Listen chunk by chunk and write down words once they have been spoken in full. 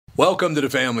Welcome to the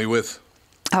family with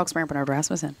Alex Brandt Bernard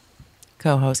Rasmussen.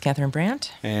 Co-host Catherine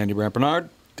Brandt. Andy Brandt Bernard.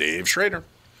 Dave Schrader.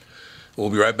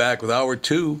 We'll be right back with hour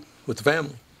 2 with the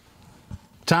family.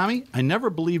 Tommy, I never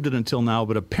believed it until now,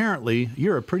 but apparently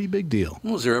you're a pretty big deal.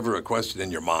 Was there ever a question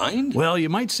in your mind? Well, you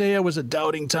might say I was a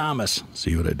doubting Thomas.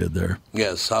 See what I did there?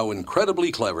 Yes, how incredibly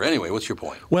clever. Anyway, what's your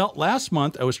point? Well, last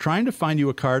month I was trying to find you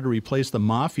a car to replace the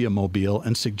Mafia Mobile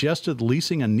and suggested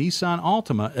leasing a Nissan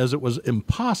Altima as it was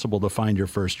impossible to find your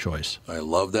first choice. I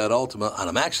love that Altima, and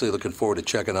I'm actually looking forward to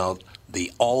checking out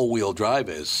the all-wheel drive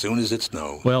as soon as it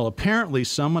snows. Well, apparently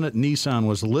someone at Nissan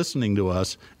was listening to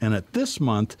us, and at this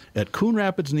month at Coon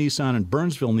Rapids Nissan and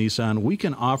Burnsville Nissan, we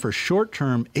can offer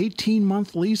short-term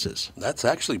 18-month leases. That's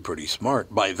actually pretty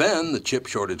smart. By then, the chip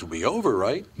shortage will be over,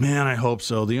 right? Man, I hope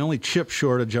so. The only chip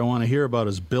shortage I want to hear about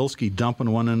is Bilski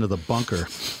dumping one into the bunker.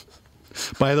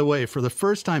 By the way, for the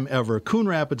first time ever, Coon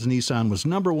Rapids Nissan was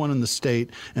number 1 in the state,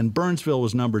 and Burnsville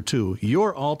was number 2.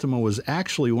 Your Altima was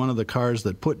actually one of the cars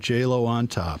that put J-Lo on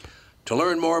top. To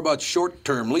learn more about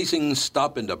short-term leasing,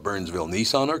 stop into Burnsville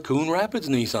Nissan or Coon Rapids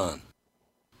Nissan.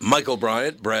 Michael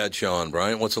Bryant, Bradshaw and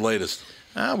Bryant, what's the latest?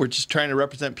 We're just trying to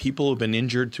represent people who've been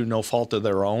injured through no fault of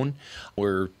their own.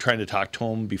 We're trying to talk to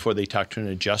them before they talk to an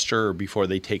adjuster or before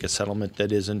they take a settlement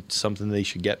that isn't something they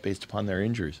should get based upon their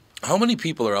injuries. How many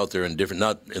people are out there in different,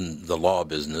 not in the law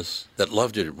business, that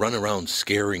love to run around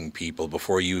scaring people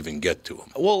before you even get to them?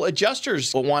 Well,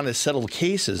 adjusters want to settle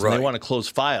cases and they want to close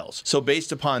files. So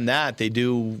based upon that, they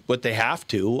do what they have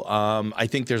to. I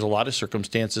think there's a lot of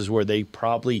circumstances where they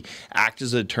probably act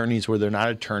as attorneys where they're not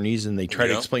attorneys and they try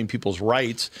to explain people's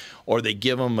rights, or they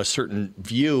give them a certain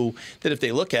view that if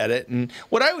they look at it. And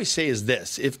what I always say is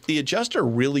this: if the adjuster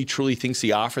really truly thinks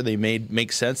the offer they made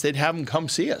makes sense, they'd have them come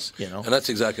see us. And that's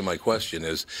exactly my question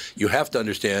is, you have to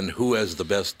understand who has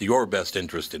your best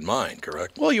interest in mind,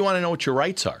 correct? Well, you want to know what your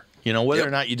rights are. Whether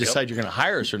or not you decide you're going to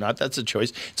hire us or not, that's a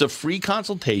choice. It's a free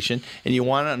consultation, and you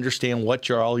want to understand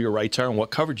what all your rights are and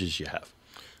what coverages you have.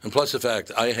 And plus the fact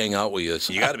I hang out with you,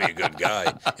 so you got to be a good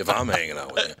guy if I'm hanging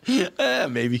out with you.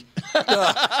 Maybe.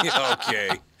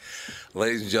 Okay.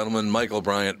 Ladies and gentlemen, Michael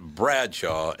Bryant,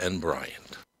 Bradshaw and Bryant.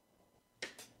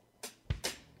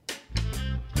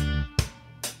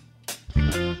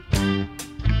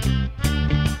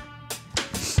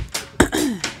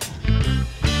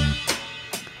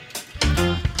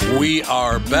 We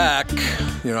are back.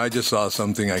 I just saw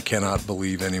something I cannot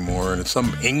believe anymore, and it's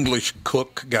some English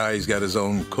cook guy. He's got his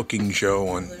own cooking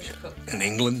show in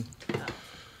England.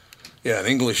 Yeah, an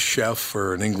English chef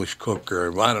or an English cook,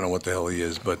 or I don't know what the hell he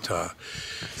is, but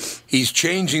he's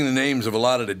changing the names of a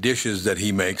lot of the dishes that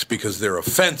he makes because they're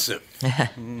offensive.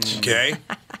 Okay?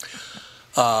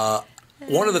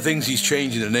 One of the things he's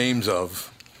changing the names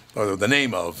of, or the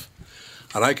name of,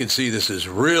 and I can see this is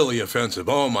really offensive.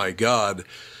 Oh, my God.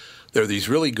 They're these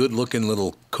really good-looking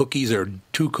little cookies. They're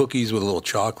 2 cookies with a little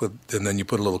chocolate, and then you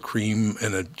put a little cream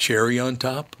and a cherry on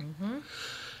top. Mm-hmm.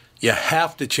 You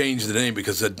have to change the name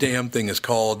because the damn thing is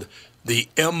called the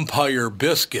Empire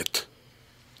Biscuit.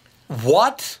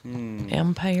 What?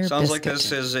 Empire Biscuit. Sounds like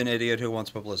this is an idiot who wants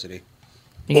publicity.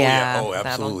 Yeah. Oh,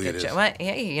 absolutely it is. Well,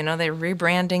 hey, they're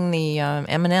rebranding the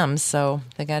M&Ms, so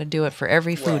they got to do it for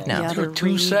every food now. Yeah, they're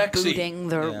too sexy. rebooting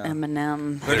the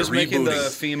M&M. They're just making the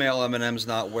female M&Ms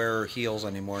not wear heels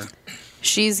anymore.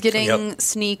 She's getting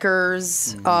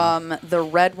sneakers. The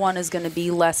red one is going to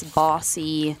be less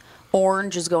bossy.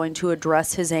 Orange is going to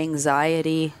address his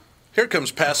anxiety. Here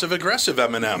comes passive-aggressive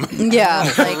M&M. Yeah.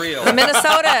 For real. The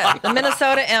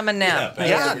Minnesota M&M.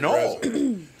 Yeah, no.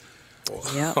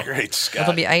 Yeah. Great Scott.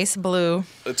 It'll be ice blue.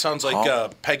 It sounds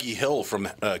like Peggy Hill from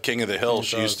King of the Hill.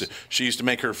 She used to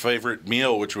make her favorite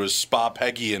meal, which was Spa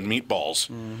Peggy and meatballs.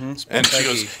 Mm-hmm. And she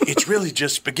goes, "It's really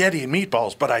just spaghetti and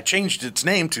meatballs, but I changed its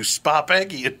name to Spa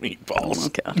Peggy and meatballs."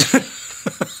 Okay.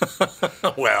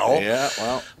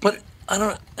 Well. But I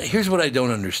don't. Here's what I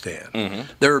don't understand. Mm-hmm.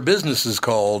 There are businesses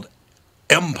called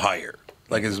Empire,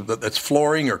 like that's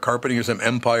flooring or carpeting or some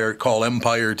Empire, called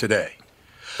Empire Today.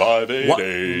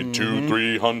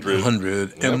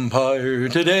 588-2300. Empire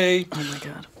Today. Oh, my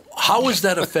God. How is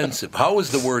that offensive? How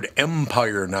is the word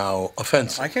empire now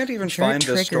offensive? I can't even find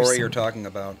this story you're talking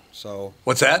about. So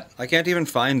what's that? I can't even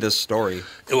find this story.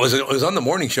 It was on the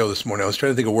morning show this morning. I was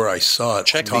trying to think of where I saw it.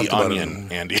 Check the Onion,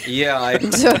 Andy. Yeah, I do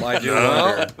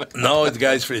wonder. No,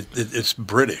 it's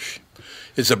British.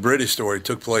 It's a British story. It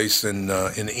took place in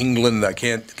England. I wish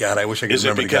I could remember the guy's name. Is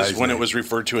it because when it was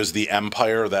referred to as the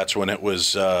Empire, that's when it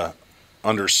was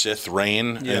under Sith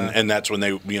reign, and that's when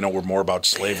they were more about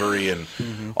slavery and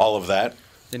all of that?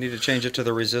 They need to change it to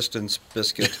the Resistance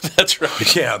Biscuit. That's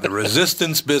right. Yeah, the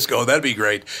Resistance Biscuit. Oh, that'd be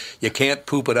great. You can't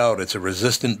poop it out. It's a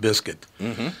resistant biscuit.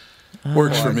 Mm-hmm.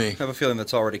 Works for me. I have a feeling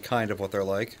that's already kind of what they're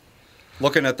like.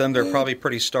 Looking at them, they're probably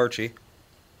pretty starchy.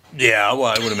 Yeah, well,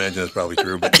 I would imagine that's probably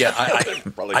true. But yeah,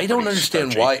 I don't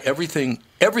understand why everything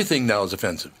now is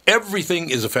offensive. Everything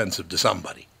is offensive to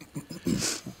somebody.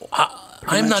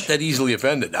 I'm not that easily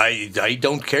offended. I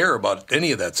don't care about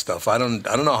any of that stuff. I don't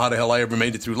know how the hell I ever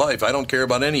made it through life. I don't care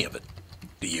about any of it.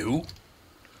 Do you?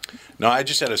 No, I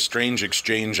just had a strange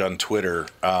exchange on Twitter.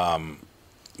 I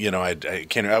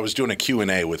was doing a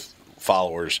Q&A with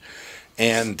followers,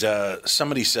 and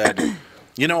somebody said,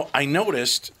 I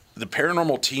noticed the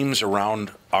paranormal teams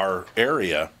around our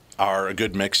area are a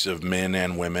good mix of men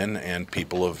and women and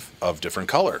people of different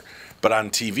color. But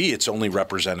on TV, it's only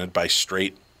represented by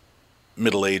straight,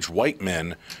 middle-aged white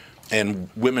men, and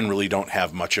women really don't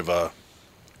have much of a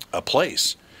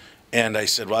place. And I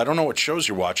said, well, I don't know what shows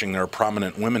you're watching. There are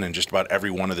prominent women in just about every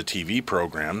one of the TV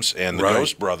programs. And the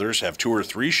Ghost Brothers have 2 or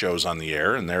 3 shows on the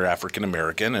air, and they're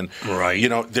African-American. And,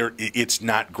 it's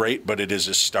not great, but it is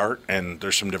a start, and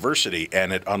there's some diversity.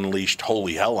 And it unleashed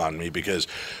holy hell on me because,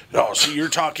 so you're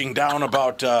talking down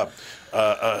about, God,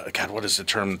 what is the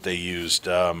term that they used?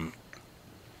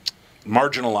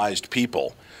 Marginalized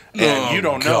people. And you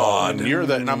don't know, and you're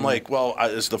that, and I'm like, well,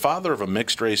 as the father of a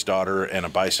mixed-race daughter and a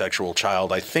bisexual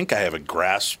child, I think I have a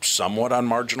grasp somewhat on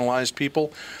marginalized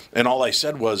people, and all I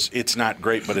said was, it's not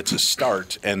great, but it's a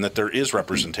start, and that there is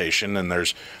representation, and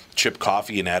there's Chip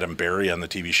Coffey and Adam Berry on the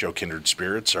TV show Kindred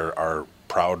Spirits are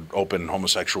proud, open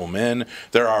homosexual men.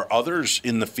 There are others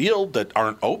in the field that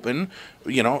aren't open,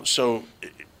 so...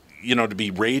 to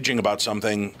be raging about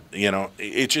something,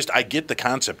 it's just, I get the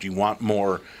concept. You want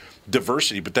more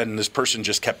diversity, but then this person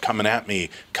just kept coming at me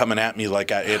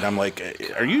like, and I'm like,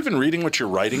 are you even reading what you're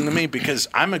writing to me? Because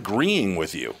I'm agreeing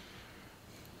with you.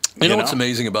 You know what's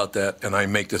amazing about that, and I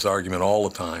make this argument all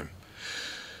the time,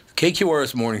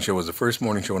 KQRS Morning Show was the first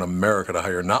morning show in America to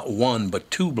hire not 1, but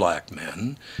 2 black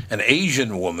men, an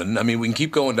Asian woman. I mean, we can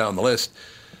keep going down the list.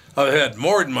 I've had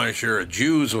more than my share of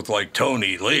Jews with, like,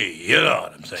 Tony Lee. You know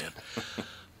what I'm saying?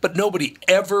 But nobody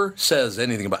ever says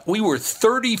anything about it. We were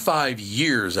 35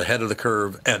 years ahead of the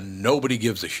curve, and nobody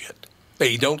gives a shit.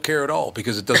 They don't care at all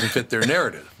because it doesn't fit their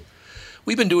narrative.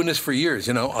 We've been doing this for years.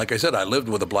 Like I said, I lived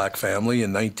with a black family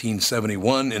in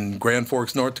 1971 in Grand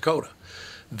Forks, North Dakota.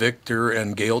 Victor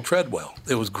and Gail Treadwell.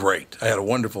 It was great. I had a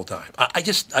wonderful time. I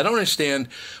don't understand.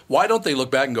 Why don't they look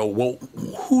back and go, well,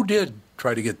 who did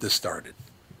try to get this started?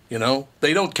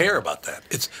 They don't care about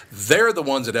that. They're the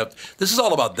ones that have. This is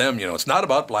all about them. It's not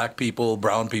about black people,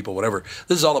 brown people, whatever.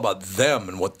 This is all about them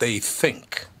and what they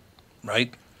think,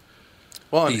 right?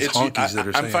 Well,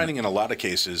 I'm finding in a lot of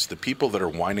cases the people that are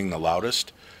whining the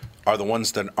loudest are the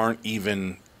ones that aren't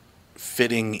even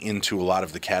fitting into a lot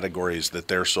of the categories that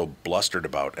they're so blustered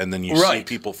about, and then you see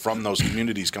people from those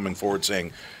communities coming forward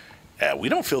saying, "We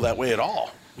don't feel that way at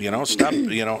all."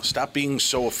 Stop being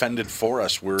so offended for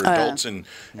us. We're adults and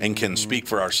can speak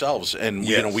for ourselves. And,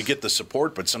 we get the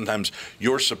support, but sometimes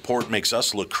your support makes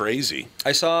us look crazy.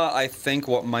 I think,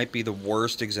 what might be the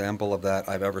worst example of that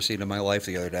I've ever seen in my life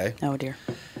the other day. Oh, dear.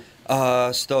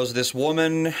 So this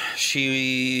woman,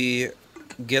 she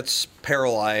gets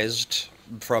paralyzed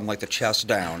from, like, the chest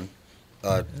down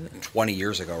 20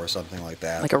 years ago or something like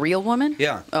that. Like a real woman?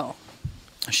 Yeah. Oh.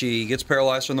 She gets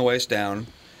paralyzed from the waist down.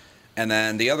 And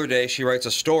then the other day, she writes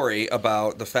a story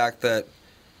about the fact that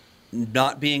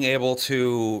not being able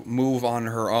to move on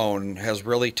her own has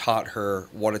really taught her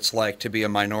what it's like to be a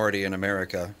minority in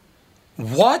America.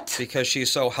 What? Because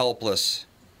she's so helpless,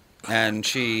 and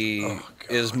she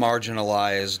is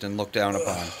marginalized and looked down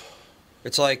upon.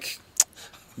 It's like,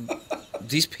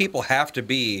 these people have to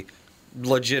be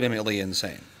legitimately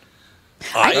insane.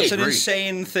 That's an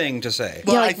insane thing to say.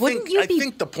 Well, I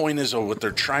think the point is what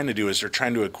they're trying to do is they're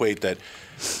trying to equate that.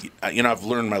 I've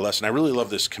learned my lesson. I really love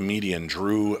this comedian,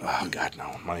 Drew. Oh God,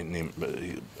 no, my name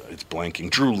it's blanking.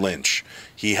 Drew Lynch.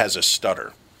 He has a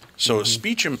stutter, so a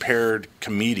speech impaired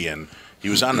comedian. He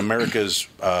was on America's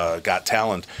Got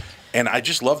Talent, and I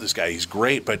just love this guy. He's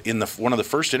great. But in one of the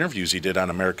first interviews he did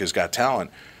on America's Got Talent,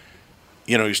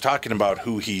 he was talking about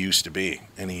who he used to be,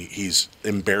 and he's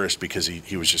embarrassed because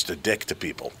he was just a dick to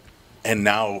people. And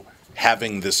now,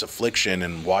 having this affliction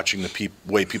and watching the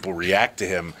way people react to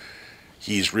him,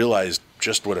 he's realized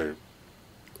just what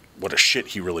a shit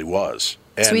he really was.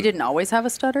 And so he didn't always have a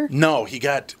stutter? No, he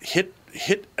got hit,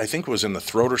 I think it was in the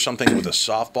throat or something with a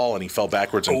softball, and he fell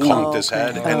backwards and conked his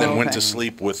head, and then went to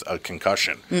sleep with a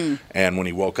concussion. And when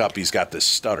he woke up, he's got this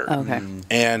stutter.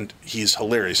 And he's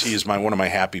hilarious. He is one of my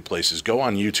happy places. Go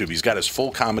on YouTube. He's got his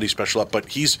full comedy special up, but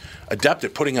he's adept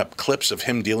at putting up clips of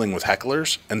him dealing with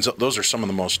hecklers, and those are some of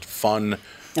the most fun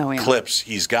clips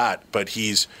he's got. But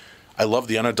I love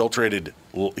the unadulterated.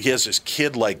 He has this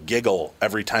kid-like giggle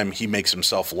every time he makes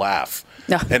himself laugh,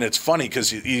 and it's funny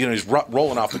because he's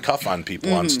rolling off the cuff on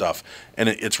people on stuff, and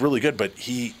it's really good. But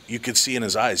you could see in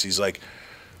his eyes, he's like,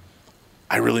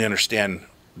 I really understand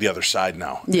the other side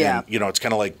now. Yeah, and, it's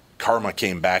kind of like karma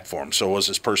came back for him. So was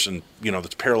this person,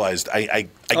 that's paralyzed? I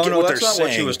get what they're saying. That's not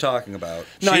what she was talking about.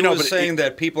 No, she was saying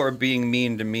that people are being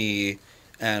mean to me,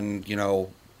 and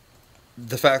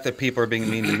the fact that people are being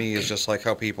mean to me is just like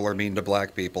how people are mean to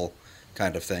black people,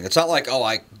 kind of thing. It's not like,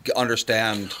 I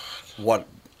understand what,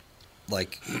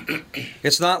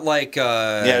 it's not like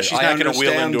she's not going to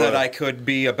wheel into that I could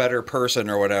be a better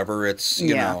person or whatever. It's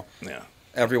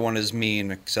everyone is mean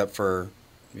except for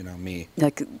me.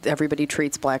 Like everybody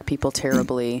treats black people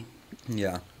terribly.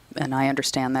 Yeah. And I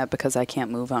understand that because I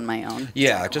can't move on my own.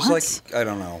 Yeah, just what? I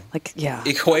don't know. Yeah.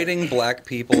 Equating black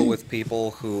people with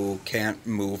people who can't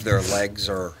move their legs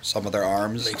or some of their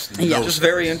arms. Yeah. Just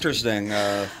very interesting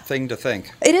thing to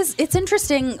think. It's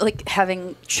interesting,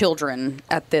 having children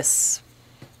at this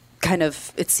kind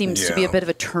of, it seems to be a bit of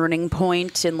a turning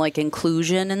point in,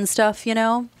 inclusion and stuff,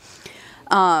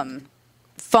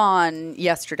 Fawn,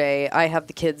 yesterday, I have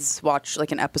the kids watch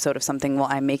an episode of something while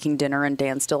I'm making dinner and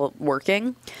Dan's still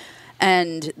working.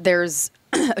 And there's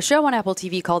a show on Apple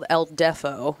TV called El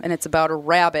Defo, and it's about a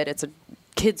rabbit. It's a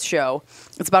kids show.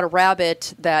 It's about a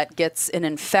rabbit that gets an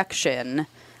infection.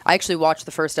 I actually watched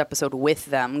the first episode with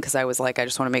them because I was like, I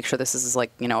just want to make sure this is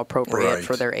appropriate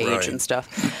for their age and stuff.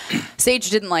 Sage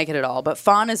didn't like it at all, but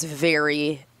Fawn is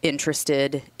very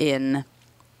interested in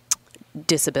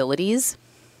disabilities.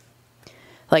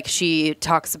 She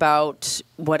talks about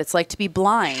what it's like to be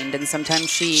blind, and sometimes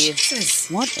she...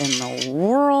 Jesus. What in the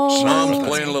world? Mom's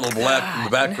playing a little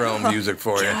background music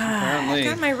for you. I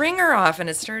got my ringer off, and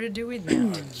it started doing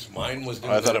that. Mine was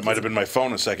doing I thought it might have been my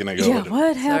phone a second ago. Yeah,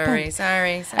 what happened?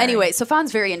 Sorry. Anyway, so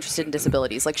Fawn's very interested in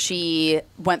disabilities. She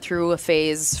went through a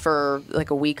phase for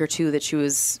a week or two that she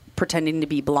was pretending to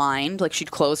be blind.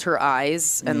 She'd close her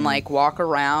eyes and walk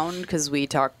around because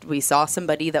we saw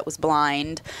somebody that was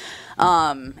blind.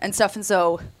 And stuff. And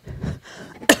so,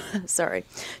 sorry,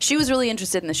 she was really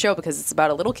interested in the show because it's about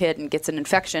a little kid and gets an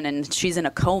infection and she's in a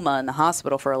coma in the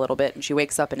hospital for a little bit and she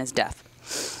wakes up and is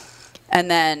deaf. And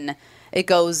then it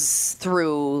goes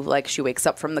through, she wakes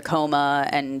up from the coma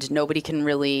and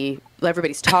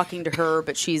everybody's talking to her,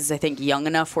 but she's, I think, young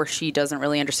enough where she doesn't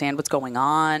really understand what's going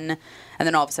on. And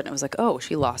then all of a sudden it was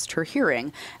she lost her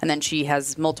hearing. And then she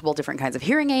has multiple different kinds of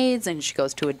hearing aids and she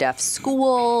goes to a deaf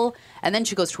school. And then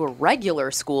she goes to a regular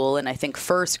school in, I think,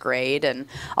 first grade and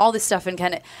all this stuff.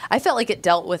 And I felt like it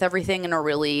dealt with everything in a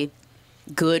really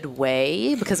good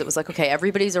way because it was okay,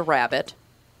 everybody's a rabbit.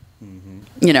 Mm-hmm.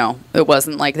 It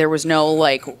wasn't there was no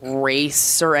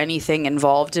race or anything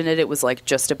involved in it. It was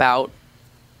just about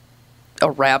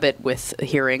a rabbit with a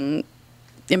hearing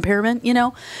impairment,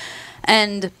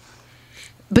 and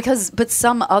but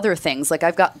some other things,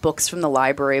 I've got books from the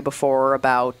library before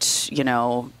about,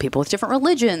 people with different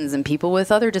religions and people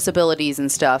with other disabilities and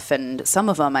stuff. And some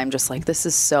of them I'm just this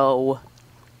is so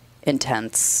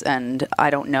intense. And I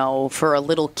don't know, for a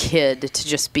little kid to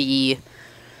just be,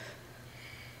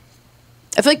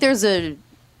 I feel there's a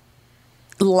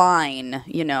line,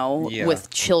 with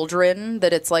children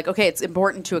that it's okay, it's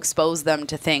important to expose them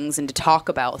to things and to talk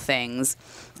about things.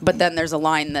 But then there's a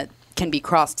line that can be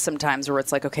crossed sometimes where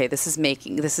it's okay, this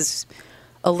is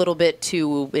a little bit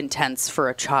too intense for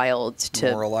a child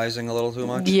to... Moralizing a little too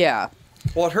much? Yeah.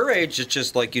 Well, at her age, it's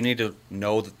just you need to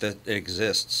know that it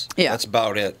exists. Yeah. That's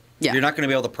about it. Yeah. You're not going to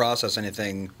be able to process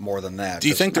anything more than that. Do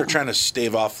you think they're trying to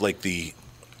stave off the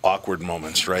awkward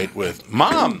moments, right? With,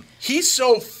 Mom, he's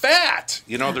so fat!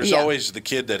 There's always the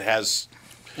kid that has...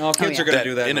 Oh, kids are going to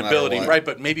do that inability, no matter what. right?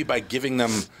 But maybe by giving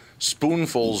them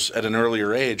spoonfuls at an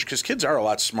earlier age, because kids are a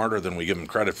lot smarter than we give them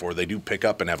credit for. They do pick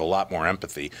up and have a lot more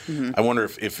empathy. Mm-hmm. I wonder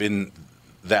if in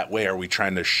that way are we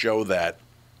trying to show that?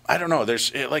 I don't know.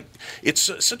 It's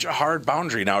such a hard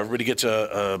boundary now. Everybody gets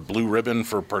a blue ribbon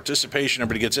for participation.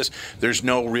 Everybody gets this. There's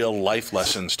no real life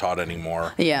lessons taught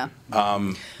anymore. Yeah.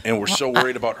 And we're so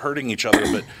worried about hurting each other,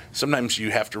 but sometimes you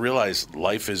have to realize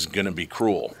life is going to be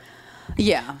cruel.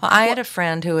 Yeah. Well, I had a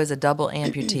friend who was a double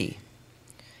amputee.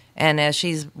 And as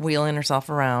she's wheeling herself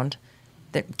around,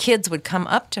 the kids would come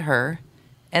up to her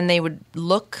and they would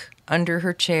look under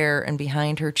her chair and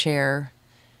behind her chair,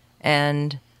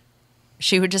 and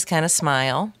she would just kind of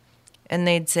smile, and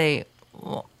they'd say,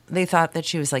 well, they thought that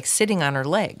she was sitting on her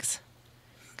legs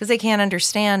because they can't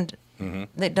understand. Mm-hmm.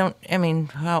 They don't. I mean,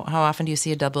 how often do you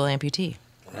see a double amputee?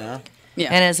 Yeah.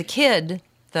 And as a kid,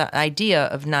 the idea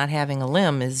of not having a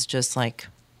limb is just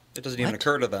It doesn't even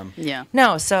occur to them. Yeah.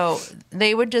 No, so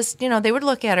they would just, they would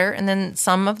look at her, and then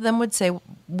some of them would say,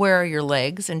 "Where are your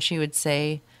legs?" And she would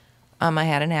say, "I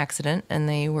had an accident, and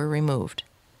they were removed."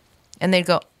 And they'd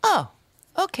go, "Oh,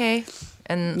 okay."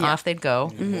 And off they'd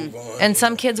go. And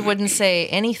some kids wouldn't say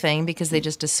anything because they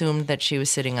just assumed that she was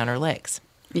sitting on her legs.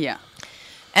 Yeah.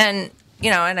 And,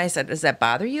 and I said, "Does that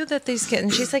bother you that these kids?"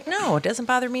 And she's like, "No, it doesn't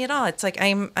bother me at all. It's like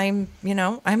I'm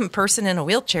a person in a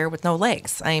wheelchair with no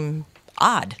legs. I'm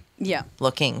odd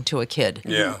looking to a kid."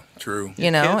 Yeah, true. Kids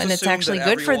And it's assume actually that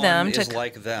good for them everyone to is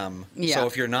like them. Yeah. So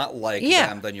if you're not like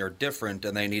them, then you're different,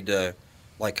 and they need to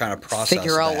kind of process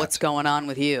figure out that. what's going on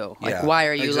with you. Like, Yeah, why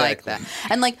are you like exactly.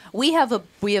 that? And we have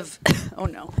oh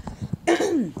no.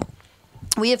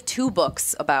 We have 2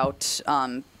 books about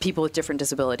people with different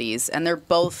disabilities, and they're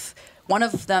both, one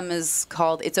of them is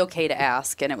called It's Okay to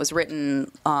Ask, and it was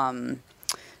written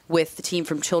with the team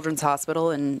from Children's Hospital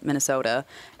in Minnesota,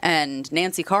 and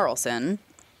Nancy Carlson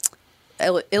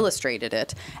illustrated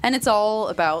it. And it's all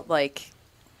about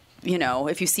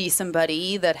if you see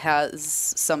somebody that has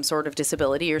some sort of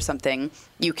disability or something,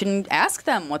 you can ask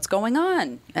them what's going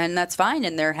on, and that's fine,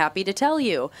 and they're happy to tell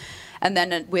you. And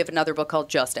then we have another book called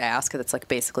Just Ask that's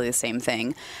basically the same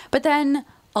thing. But then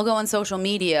I'll go on social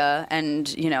media and,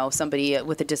 somebody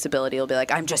with a disability will be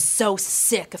like, "I'm just so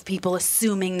sick of people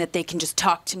assuming that they can just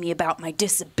talk to me about my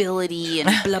disability and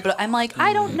blah, blah." I'm like,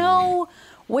 I don't know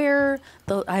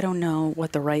I don't know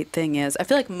what the right thing is. I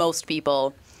feel like most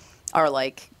people are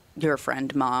like your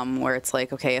friend mom, where it's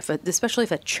like, okay, especially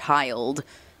if a child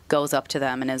goes up to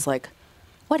them and is like,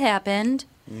 "What happened?"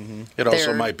 It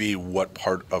also might be what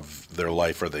part of their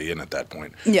life are they in at that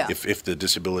point. Yeah. If the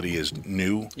disability is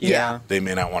new, Yeah. they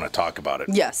may not want to talk about it.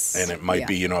 Yes. And it might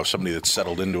be, if somebody that's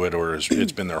settled into it or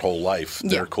it's been their whole life,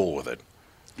 they're cool with it.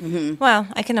 Well,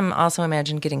 I can also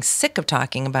imagine getting sick of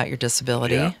talking about your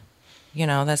disability.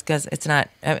 Yeah. That's because it's not,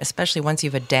 especially once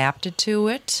you've adapted to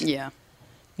it. Yeah.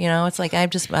 It's like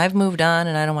I've moved on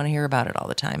and I don't want to hear about it all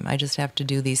the time. I just have to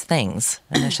do these things,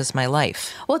 and it's just my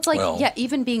life. Well, it's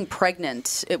even being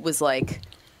pregnant, it was like,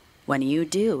 when do you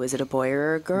do? Is it a boy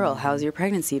or a girl? How's your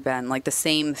pregnancy been? Like the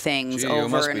same things Gee, over you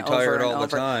must and be over tired and all over.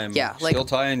 the time. Yeah, Still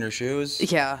tying your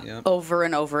shoes. Yeah, Yep. over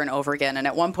and over and over again. And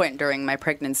at one point during my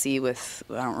pregnancy I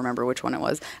don't remember which one it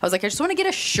was, I was like, I just want to get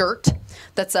a shirt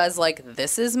that says,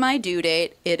 this is my due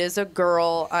date. It is a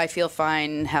girl. I feel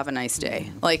fine. Have a nice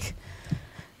day.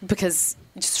 Because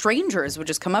strangers would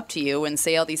just come up to you and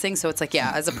say all these things. So it's like,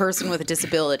 as a person with a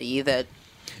disability that...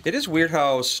 It is weird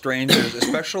how strangers,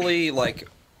 especially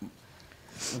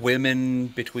women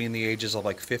between the ages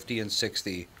of 50 and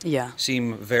 60,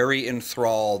 seem very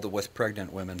enthralled with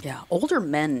pregnant women. Yeah, older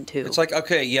men too. It's like,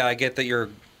 okay, I get that you're,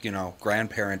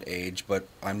 grandparent age, but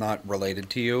I'm not related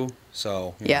to you,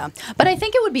 so... Yeah, but I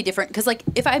think it would be different because,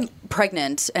 if I'm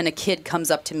pregnant and a kid comes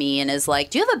up to me and is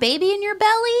like, "Do you have a baby in your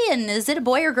belly? And is it a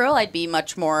boy or girl?" I'd be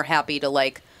much more happy to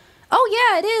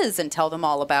 "Oh, yeah, it is," and tell them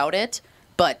all about it.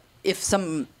 But if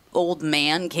some old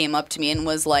man came up to me and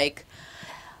was like,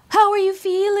 "How are you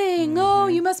feeling? Oh,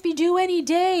 you must be due any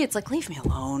day." It's like, leave me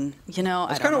alone.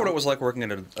 That's kind of what it was like working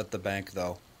at the bank,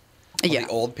 though. Yeah. The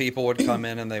old people would come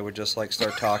in and they would just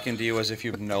start talking to you as if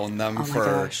you've known them Oh my for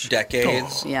gosh.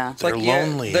 decades. Yeah. It's They're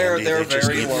lonely, They're Andy. They just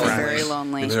very need lonely. friends. Very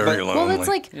lonely. Very Well, lonely. it's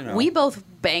like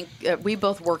we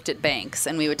both worked at banks,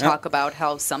 and we would talk about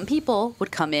how some people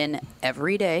would come in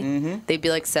every day. Mm-hmm. They'd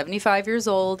be 75 years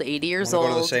old, 80 years I old.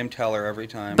 go to the same teller every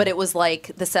time. But it was the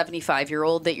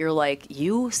 75-year-old that you're like,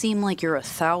 you seem like you're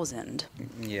 1,000.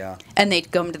 Yeah. And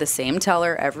they'd come to the same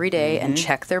teller every day and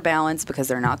check their balance because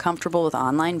they're not comfortable with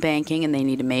online banking, and they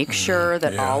need to make sure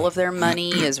that all of their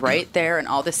money is right there and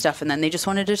all this stuff. And then they just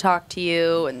wanted to talk to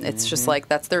you, and it's just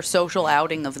that's their social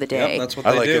outing of the day. Yep, that's what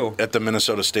I they like do. it. At the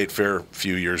Minnesota State Fair a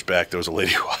few years back, there was a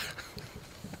lady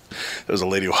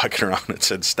walking around that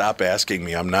said, "Stop asking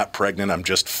me. I'm not pregnant. I'm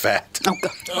just fat." Oh,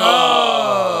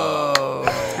 God.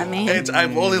 I mean,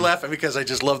 I'm only laughing because I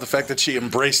just love the fact that she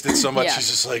embraced it so much. Yeah. She's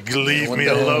just like, "Leave me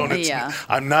alone.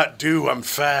 I'm not due. I'm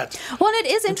fat." well, and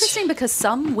it is interesting because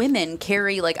some women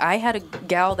carry, I had a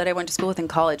gal that I went to school with in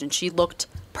college, and she looked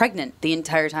pregnant the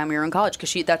entire time we were in college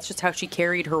because that's just how she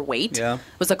carried her weight. Yeah. It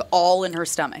was all in her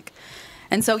stomach.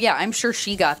 And so, I'm sure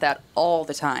she got that all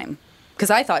the time. Because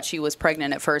I thought she was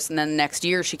pregnant at first, and then the next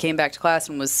year she came back to class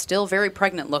and was still very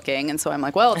pregnant looking. And so I'm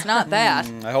like, well, it's not that.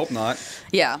 I hope not.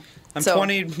 Yeah. I'm So-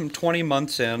 20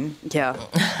 months in. Yeah.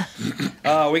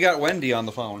 We got Wendy on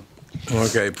the phone.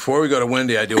 Okay, before we go to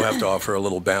Wendy, I do have to offer a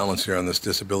little balance here on this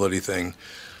disability thing.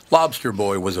 Lobster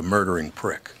Boy was a murdering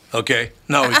prick. Okay,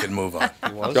 now we can move on.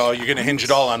 Oh, you're going to hinge it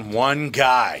all on one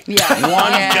guy. Yeah.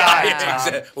 One Yeah.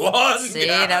 guy. One See,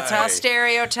 guy. that's how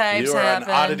stereotypes You are happen.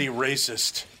 an oddity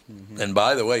racist. And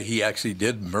by the way, he actually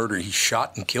did murder. He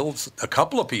shot and killed a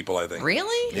couple of people, I think.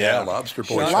 Really? Yeah, Lobster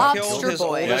Boy. Shot shot and and killed killed. his Boy.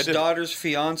 oldest Yeah, I did. daughter's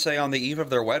fiance on the eve of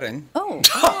their wedding. Oh.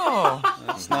 Oh.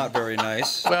 That's not very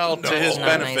nice. Well, to his Not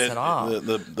nice benefit, at all.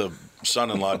 the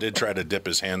son-in-law did try to dip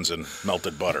his hands in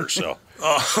melted butter, so.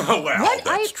 Oh, well, What?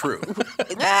 that's true.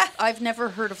 I've never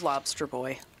heard of Lobster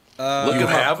Boy. You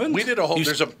haven't? We did a whole.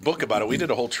 There's a book about it. We did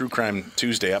a whole True Crime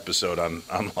Tuesday episode on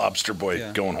Lobster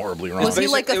Boy going horribly wrong. Was he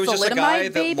like a It was just a guy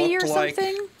thalidomide that baby or looked like-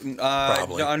 something?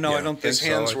 Probably, No, yeah. I don't think His so.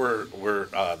 hands were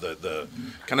the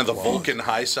kind of the Vulcan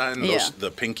high sign. Those, Yeah. The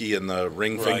pinky and the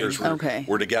ring fingers Okay.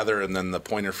 were together, and then the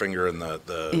pointer finger and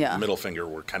the Yeah. middle finger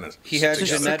were kind of. He had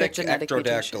Just like a genetic mutation.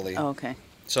 ectrodactyly. Oh, okay.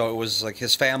 So it was like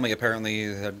his family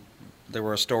apparently they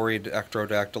were a storied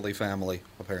ectrodactyly family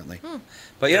apparently.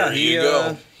 But yeah, There you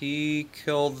go. he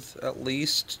killed at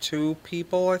least 2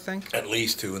 people, I think. At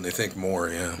least 2, and they think more,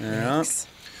 yeah. Yeah.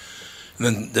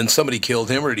 And then somebody killed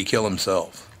him, or did he kill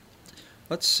himself?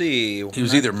 Let's see. He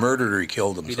was either murdered or he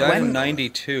killed He himself. died in When- I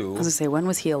 '92. was gonna say, when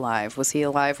was he alive? Was he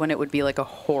alive when it would be like a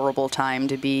horrible time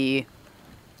to be?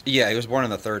 Yeah, he was born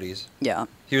in the 30s. Yeah.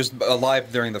 He was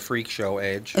alive during the freak show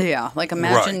age. Yeah, like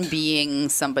imagine Right. being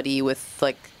somebody with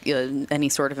like any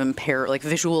sort of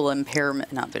visual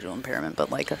impairment, not visual impairment,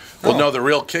 but like a. Well, no, the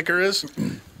real kicker is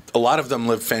a lot of them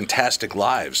lived fantastic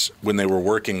lives when they were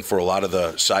working for a lot of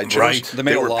the side shows. Right. They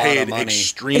made a were lot of paid money.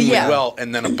 extremely Yeah. well,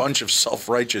 and then a bunch of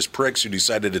self-righteous pricks who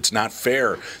decided it's not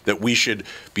fair that we should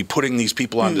be putting these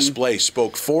people on display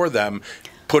spoke for them,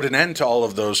 put an end to all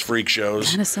of those freak shows.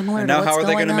 Kind of similar And to now, what's how are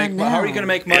they going going to make? on now. How are you going to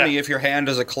make money Yeah. if your hand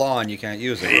is a claw and you can't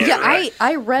use it? Yeah, right.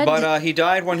 I read. But he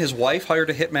died when his wife hired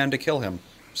a hitman to kill him.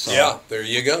 So. Yeah, there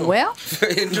you go. well,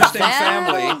 Interesting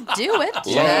that'll family. do it.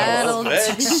 That'll do it.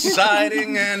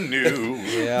 Exciting and new.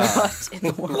 Yeah. In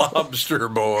the world. Lobster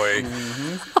Boy.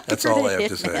 That's all I have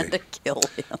to say. To kill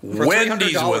him. For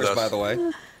Wendy's with $300, us. by the way,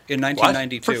 in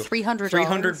 1992. For $300?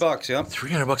 $300, yep.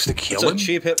 $300 to kill It's a him?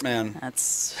 cheap hitman.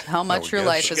 That's how much your yes.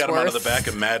 life She is got him out of worth. the back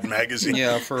of Mad Magazine.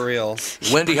 Yeah, for real.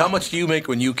 Wendy, how much do you make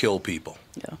when you kill people?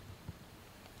 Yeah.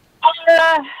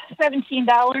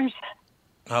 $17.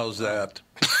 How's that?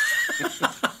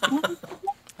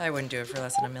 I wouldn't do it for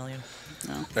less than $1 million.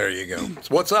 There you go. So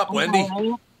what's up, Wendy?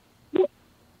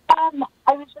 I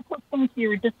was just listening to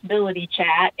your disability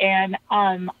chat, and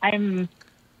I'm on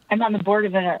the board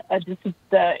of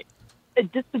a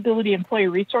disability employee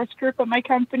resource group at my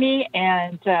company,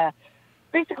 and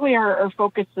basically our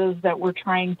focus is that we're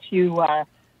trying to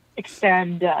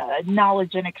extend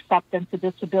knowledge and acceptance of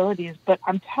disabilities. But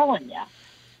I'm telling you,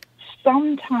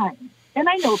 sometimes, and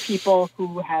I know people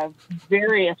who have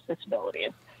various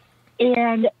disabilities,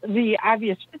 and the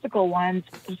obvious physical ones,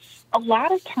 a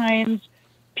lot of times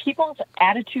people's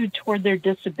attitude toward their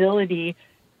disability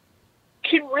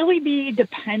can really be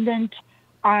dependent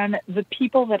on the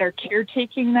people that are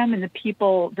caretaking them and the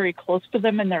people very close to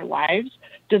them in their lives.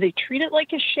 Do they treat it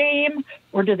like a shame,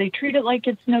 or do they treat it like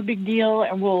it's no big deal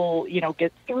and we'll,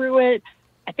 get through it?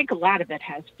 I think a lot of it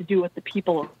has to do with the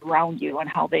people around you and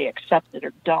how they accept it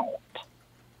or don't.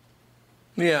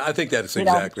 Yeah, I think that's So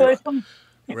exactly right.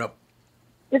 Yep.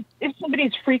 if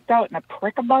somebody's freaked out and a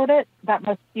prick about it, that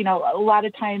must, a lot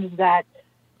of times that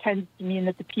tends to mean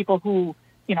that the people who,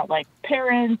 like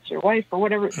parents or wife or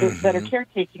whatever that are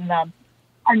caretaking them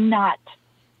are not,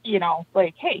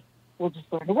 like, hey, we'll just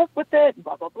learn to work with it,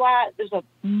 blah, blah, blah. There's a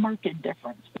marked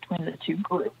difference between the two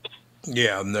groups.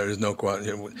 Yeah, and there's no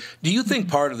question. Do you think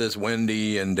part of this,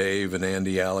 Wendy and Dave and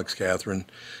Andy, Alex, Catherine,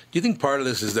 do you think part of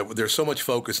this is that there's so much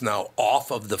focus now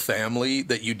off of the family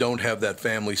that you don't have that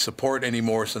family support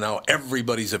anymore, so now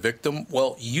everybody's a victim?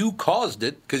 Well, you caused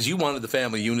it because you wanted the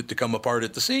family unit to come apart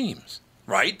at the seams,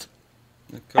 right?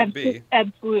 It could be.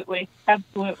 Absolutely.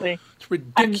 It's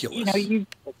ridiculous. You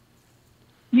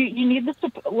need the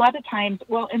support. A lot of times,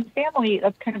 well, in family,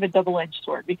 that's kind of a double-edged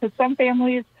sword, because some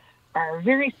families are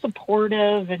very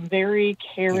supportive and very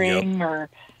caring, or,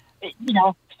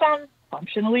 some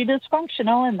functionally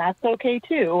dysfunctional, and that's okay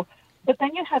too. But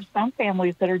then you have some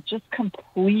families that are just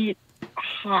complete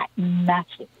hot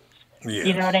messes. Yeah.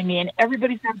 You know what I mean?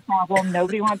 Everybody's got a problem.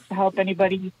 Nobody wants to help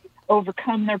anybody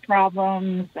overcome their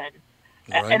problems.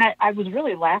 And I was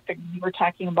really laughing when you were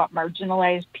talking about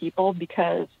marginalized people,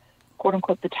 because, quote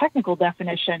unquote, the technical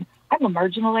definition, I'm a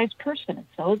marginalized person, and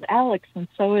so is Alex, and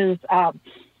so is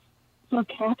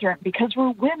Catherine, because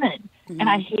we're women. Mm-hmm. And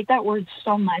I hate that word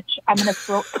so much. I'm going to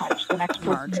throat punch the next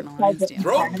person. Marginalized, yeah.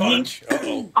 Throat punch?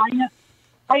 Uh-oh.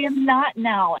 I am not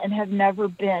now and have never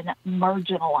been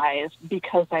marginalized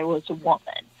because I was a woman.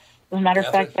 As a matter of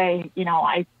fact, I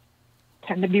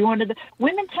tend to be one of the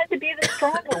women tend to be the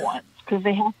stronger ones because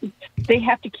they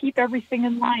have to keep everything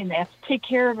in line. They have to take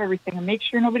care of everything and make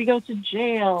sure nobody goes to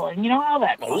jail and all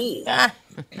that. Stuff.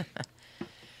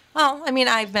 Well, I mean,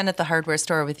 I've been at the hardware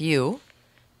store with you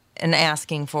and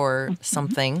asking for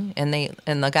something, and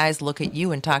the guys look at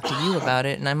you and talk to you about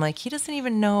it, and I'm like, he doesn't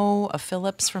even know a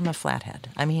Phillips from a flathead.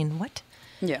 I mean, what?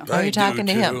 Yeah. Why are you talking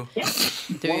to him?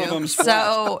 One of them's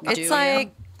So it's Do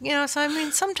like, so I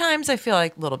mean, sometimes I feel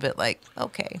like a little bit like,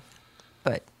 okay,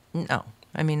 but no.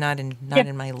 I mean, not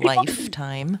in my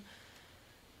lifetime.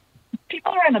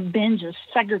 People are on a binge of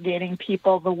segregating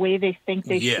people the way they think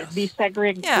they should be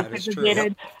segregated. Yeah. That is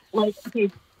true. Like,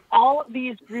 okay, all of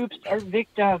these groups are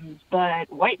victims, but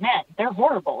white men, they're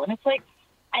horrible. And it's like,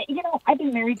 I've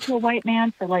been married to a white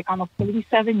man for like almost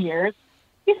 37 years.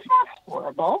 He's not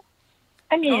horrible.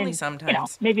 I mean, Only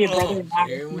sometimes. Maybe a brother-in-law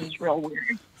is real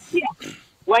weird. Yeah.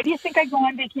 Why do you think I go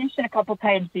on vacation a couple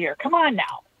times a year? Come on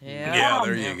now. Yeah,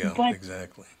 there you go. But,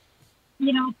 exactly.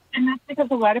 And that's because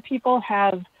a lot of people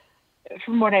have,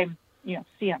 from what I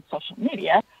see on social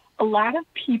media, a lot of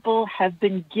people have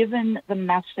been given the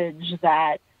message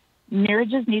that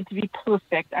marriages need to be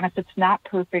perfect, and if it's not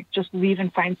perfect, just leave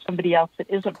and find somebody else that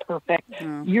isn't perfect.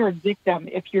 You're a victim.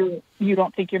 If you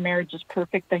don't think your marriage is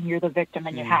perfect, then you're the victim,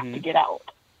 and you have to get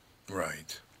out.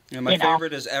 Right. Yeah, my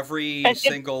favorite is every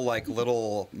single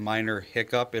little minor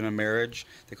hiccup in a marriage.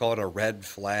 They call it a red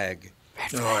flag.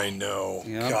 Oh, I know.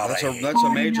 Yeah, God, that's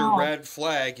a major red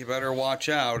flag. You better watch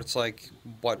out. It's like,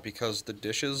 what, because the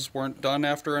dishes weren't done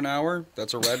after an hour?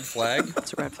 That's a red flag?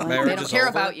 That's a red flag. Marriage They don't is care over?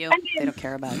 about you. They don't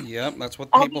care about you. Yep, that's what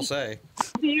people say.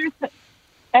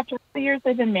 After the years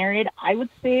I've been married, I would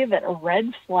say that a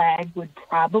red flag would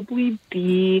probably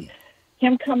be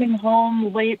him coming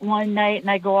home late one night, and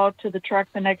I go out to the truck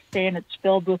the next day, and it's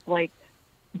filled with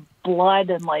blood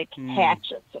and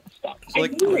hatchets and stuff. So,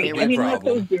 if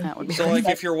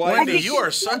your wife Wendy, you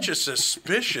are such a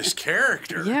suspicious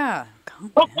character. Yeah.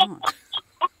 Calm down.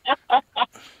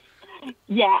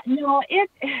 Yeah, no, it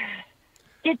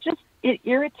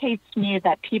irritates me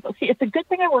that people see. It's a good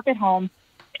thing I work at home.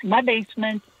 My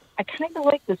basement. I kind of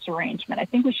like this arrangement. I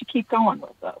think we should keep going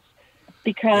with this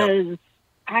because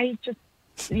I just,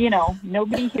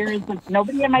 nobody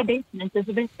in my basement is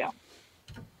a victim.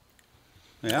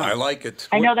 Yeah, I like it.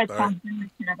 I know that sounds really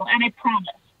terrible, and I promise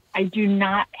I do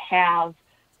not have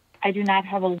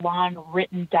a long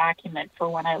written document for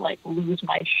when I lose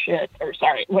my shit, or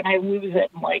when I lose it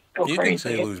and go you crazy. You can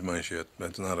say lose my shit.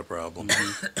 That's not a problem.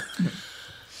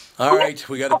 All right,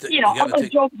 we got to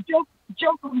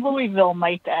Joe from Louisville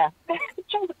might Joe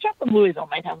from Louisville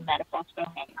might have a manifesto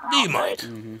hanging around. He might.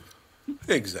 Mm-hmm.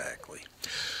 Exactly.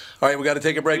 All right, we got to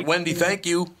take a break. Wendy, thank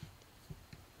you.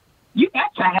 You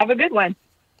betcha. Have a good one.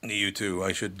 You too.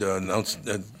 I should announce,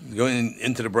 going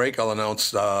into the break, I'll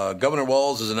announce Governor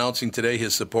Walz is announcing today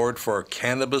his support for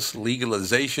cannabis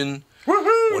legalization.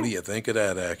 Woohoo! What do you think of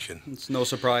that action? It's no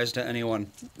surprise to anyone.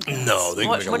 No. They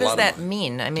what does that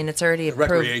mean? I mean, it's already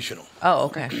approved. Recreational. Oh,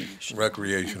 okay.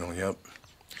 Recreational, yep.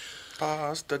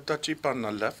 Pass the chip on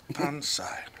the left-hand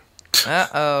side.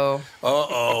 Uh-oh.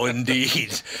 Uh-oh,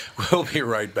 indeed. We'll be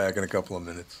right back in a couple of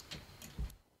minutes.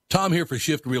 Tom here for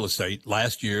Shift Real Estate.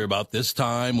 Last year, about this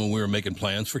time when we were making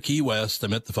plans for Key West, I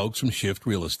met the folks from Shift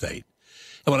Real Estate.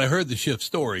 And when I heard the Shift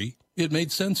story, it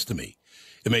made sense to me.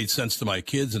 It made sense to my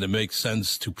kids, and it makes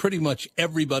sense to pretty much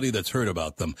everybody that's heard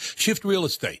about them. Shift Real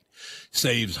Estate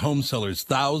saves home sellers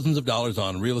thousands of dollars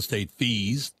on real estate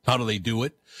fees. How do they do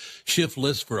it? Shift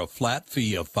lists for a flat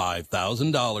fee of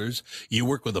 $5,000. You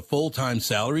work with a full-time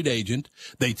salaried agent.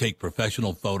 They take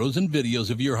professional photos and videos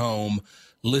of your home,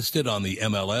 list it on the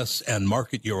MLS, and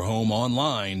market your home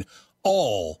online,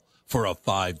 all for a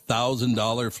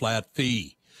 $5,000 flat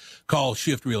fee. Call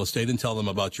Shift Real Estate and tell them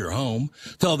about your home.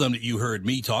 Tell them that you heard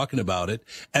me talking about it,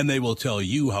 and they will tell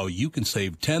you how you can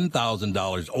save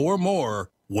 $10,000 or more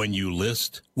when you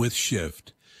list with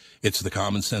Shift. It's the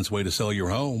common sense way to sell your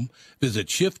home. Visit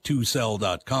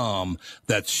shift2sell.com.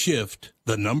 That's shift,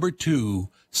 the number 2,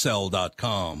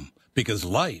 sell.com. Because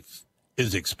life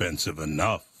is expensive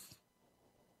enough.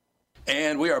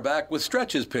 And we are back with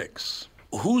Stretch's picks.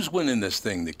 Who's winning this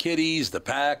thing? The Kitties, the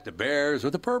Pack, the Bears,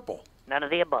 or the Purple? None of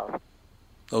the above.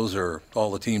 Those are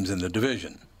all the teams in the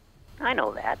division. I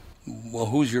know that. Well,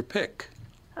 who's your pick?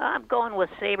 I'm going with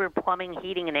Sabre Plumbing,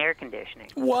 Heating, and Air Conditioning.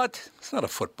 What? It's not a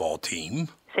football team.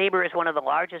 Sabre is one of the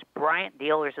largest Bryant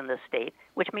dealers in the state,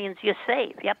 which means you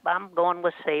save. Yep, I'm going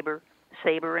with Sabre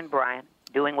and Bryant,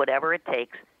 doing whatever it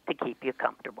takes to keep you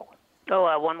comfortable.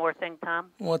 Oh, one more thing,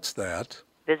 Tom. What's that?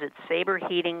 visit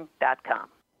saberheating.com.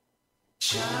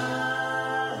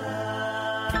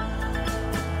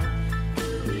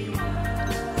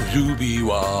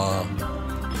 Zubiwa.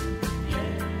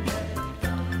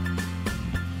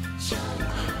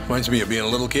 Reminds me of being a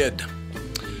little kid.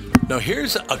 Now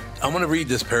I'm going to read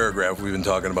this paragraph. We've been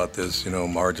talking about this,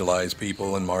 marginalized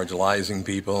people and marginalizing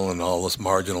people and all this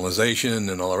marginalization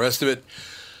and all the rest of it.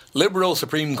 Liberal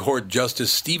Supreme Court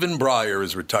Justice Stephen Breyer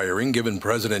is retiring, giving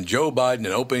President Joe Biden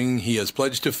an opening he has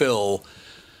pledged to fill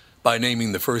by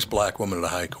naming the first black woman of the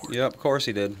high court. Yep, of course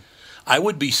he did. I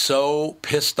would be so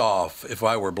pissed off if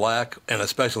I were black, and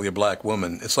especially a black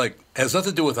woman. It's like, it has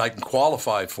nothing to do with I can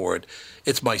qualify for it.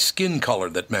 It's my skin color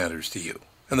that matters to you,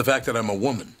 and the fact that I'm a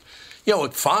woman.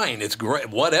 It's fine, it's great,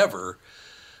 whatever,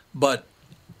 but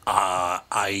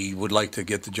I would like to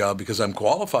get the job because I'm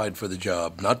qualified for the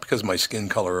job, not because of my skin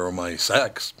color or my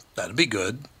sex. That'd be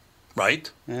good,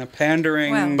 right?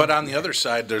 Pandering. Well, But on the other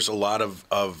side, there's a lot of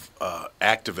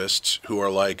activists who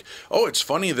are like, oh, it's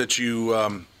funny that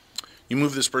you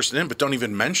move this person in, but don't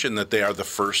even mention that they are the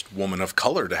first woman of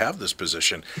color to have this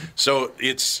position. So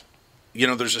it's,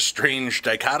 there's a strange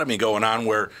dichotomy going on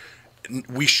where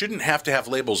we shouldn't have to have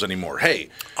labels anymore. Hey,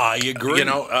 I agree.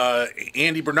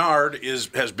 Andy Bernard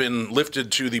has been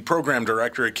lifted to the program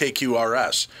director at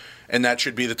KQRS, and that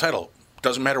should be the title.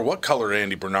 Doesn't matter what color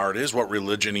Andy Bernard is, what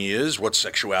religion he is, what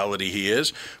sexuality he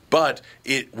is, but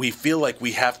we feel like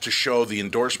we have to show the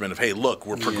endorsement of, hey, look,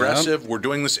 we're progressive, we're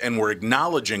doing this, and we're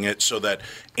acknowledging it so that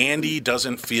Andy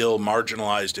doesn't feel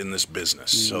marginalized in this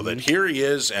business. So that here he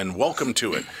is, and welcome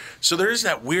to it. So there is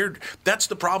that weird, that's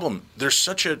the problem. There's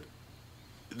such a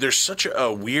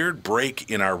weird break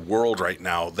in our world right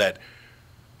now that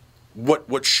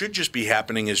what should just be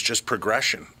happening is just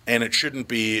progression, and it shouldn't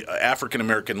be African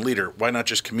American leader. Why not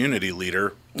just community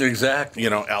leader? Exactly.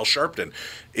 Al Sharpton.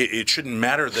 It shouldn't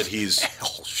matter that he's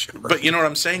Al Sharpton. But you know what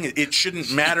I'm saying? It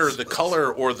shouldn't matter the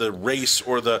color or the race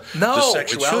or the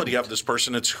sexuality of this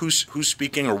person. It's who's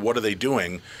speaking or what are they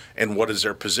doing and what is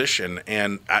their position.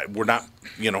 And we're not,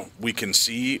 we can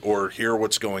see or hear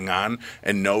what's going on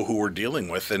and know who we're dealing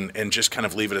with and just kind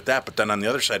of leave it at that. But then on the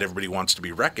other side, everybody wants to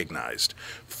be recognized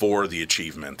for the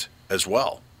achievement as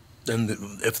well. And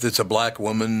if it's a black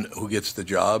woman who gets the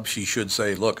job, she should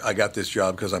say, look, I got this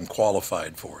job because I'm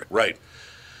qualified for it. Right.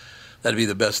 That'd be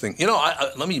the best thing.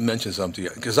 Let me mention something to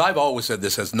you, because I've always said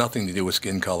this has nothing to do with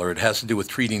skin color. It has to do with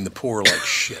treating the poor like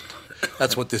shit.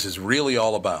 That's what this is really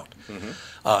all about. Mm-hmm.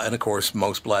 And, of course,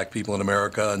 most black people in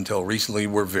America until recently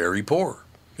were very poor,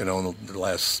 in the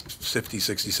last 50,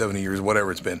 60, 70 years,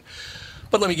 whatever it's been.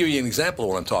 But let me give you an example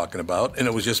of what I'm talking about. And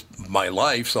it was just my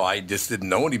life, so I just didn't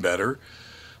know any better.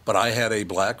 But I had a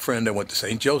black friend. I went to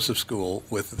St. Joseph School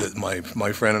with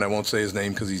my friend, and I won't say his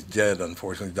name because he's dead,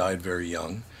 unfortunately, died very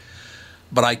young.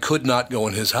 But I could not go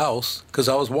in his house because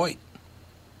I was white.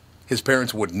 His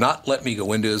parents would not let me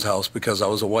go into his house because I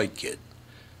was a white kid.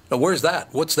 Now, where's that?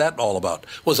 What's that all about?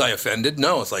 Was I offended?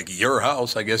 No, it's like your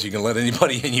house. I guess you can let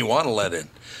anybody in you want to let in.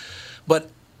 But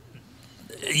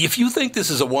if you think this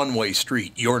is a one-way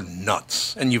street, you're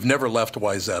nuts, and you've never left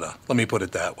Wayzata. Let me put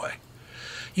it that way.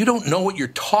 You don't know what you're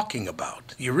talking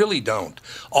about. You really don't.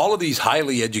 All of these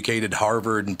highly educated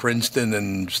Harvard and Princeton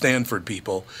and Stanford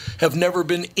people have never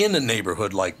been in a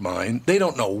neighborhood like mine. They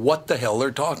don't know what the hell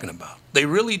they're talking about. They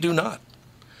really do not.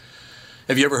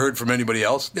 Have you ever heard from anybody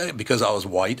else? Yeah, because I was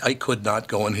white, I could not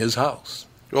go in his house.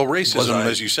 Well, racism,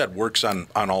 as you said, works on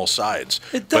all sides.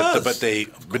 It does.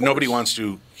 But nobody wants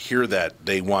to hear that.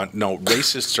 They want,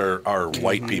 racists are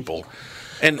white people.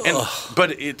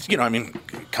 But it,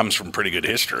 it comes from pretty good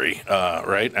history,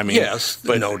 right? Yes,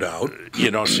 but no doubt.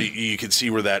 So you can see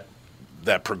where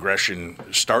that progression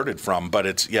started from. But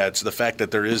it's the fact that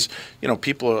there is,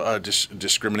 people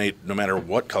discriminate no matter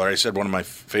what color. I said one of my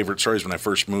favorite stories when I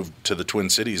first moved to the Twin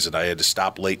Cities that I had to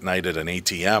stop late night at an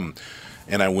ATM.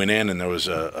 And I went in, and there was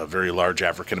a very large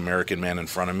African-American man in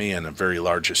front of me and a very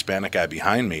large Hispanic guy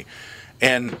behind me.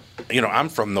 And, I'm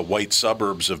from the white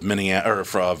suburbs of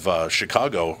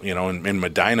Chicago, in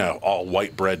Medina, all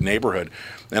white bread neighborhood.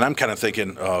 And I'm kind of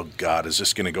thinking, oh, God, is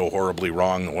this going to go horribly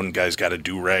wrong? One guy's got a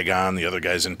do-rag on, the other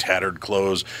guy's in tattered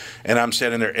clothes. And I'm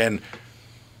standing there, and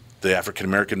the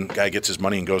African-American guy gets his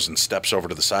money and goes and steps over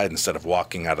to the side instead of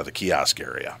walking out of the kiosk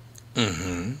area.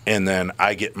 And then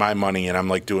I get my money, and I'm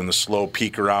like doing the slow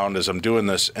peek around as I'm doing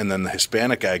this. And then the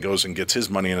Hispanic guy goes and gets his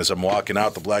money. And as I'm walking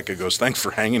out, the black guy goes, "Thanks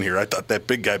for hanging here. I thought that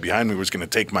big guy behind me was going to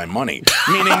take my money,"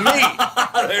 meaning me.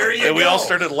 There you And we go. all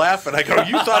started laughing. I go,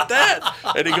 "You thought that?"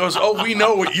 And he goes, "Oh, we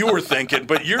know what you were thinking,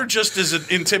 but you're just as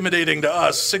intimidating to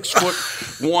us.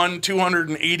 6'1",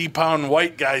 280-pound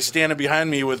white guy standing behind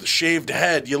me with a shaved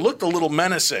head. You looked a little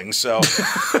menacing." So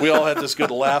we all had this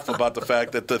good laugh about the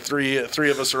fact that the three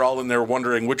of us are all in there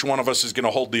wondering which one of us is going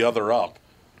to hold the other up.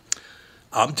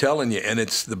 I'm telling you, and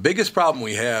it's the biggest problem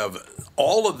we have.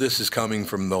 All of this is coming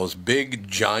from those big,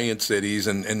 giant cities,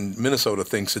 and Minnesota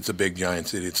thinks it's a big, giant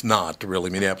city. It's not, really.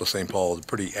 Minneapolis, St. Paul is a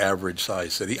pretty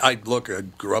average-sized city. I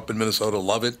grew up in Minnesota,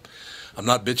 love it. I'm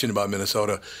not bitching about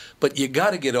Minnesota, but you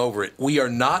got to get over it. We are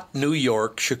not New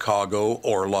York, Chicago,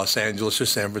 or Los Angeles, or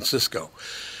San Francisco.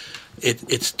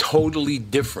 It's totally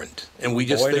different, and we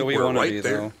just think we're right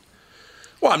there. Though.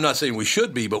 Well, I'm not saying we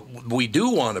should be, but we do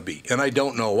want to be, and I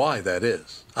don't know why that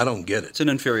is. I don't get it. It's an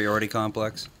inferiority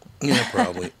complex. Yeah,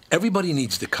 probably. Everybody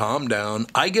needs to calm down.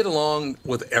 I get along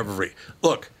with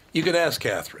Look, you could ask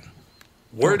Catherine,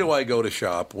 where do I go to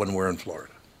shop when we're in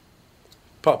Florida?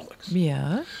 Publix.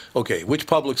 Yeah. Okay, which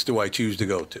Publix do I choose to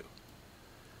go to?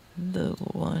 The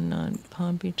one on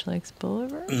Palm Beach Lakes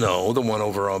Boulevard? No, the one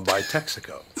over on by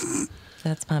Texaco.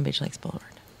 That's Palm Beach Lakes Boulevard.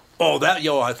 Oh,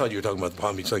 I thought you were talking about the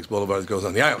Palm Beach Lakes Boulevard that goes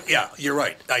on the island. Yeah, you're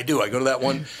right. I do. I go to that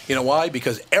one. You know why?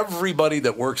 Because everybody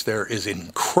that works there is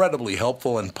incredibly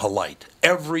helpful and polite.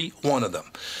 Every one of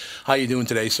them. How you doing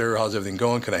today, sir? How's everything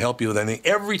going? Can I help you with anything?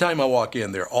 Every time I walk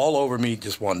in, they're all over me,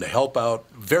 just wanting to help out.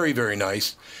 Very, very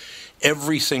nice.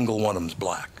 Every single one of them's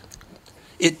black.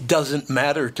 It doesn't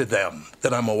matter to them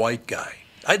that I'm a white guy.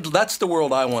 That's the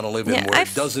world I want to live in, where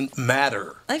it doesn't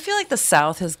matter. I feel like the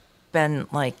South has been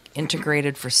like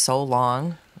integrated for so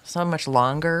long, so much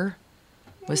longer,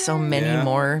 with so many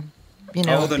more, the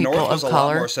people North was of a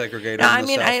color. lot more segregated. No, than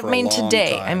the South for a long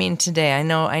today.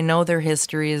 time. I know their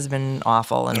history has been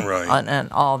awful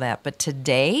and all that, but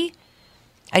today,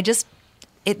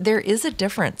 there is a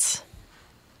difference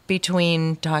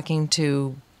between talking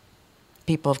to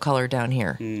people of color down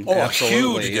here. A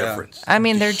huge difference. I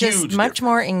mean, they're just much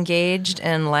more engaged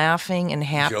and laughing and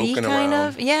happy, Joking kind around.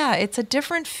 of. Yeah, it's a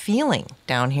different feeling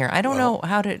down here. I don't know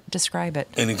how to describe it.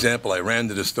 An example, I ran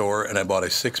to the store and I bought a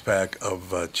 6-pack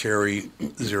of cherry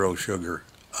zero sugar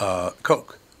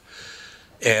Coke.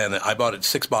 And I bought it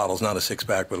 6 bottles, not a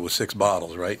 6-pack, but it was 6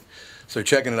 bottles, right? So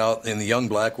checking it out, and the young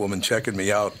black woman checking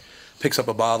me out picks up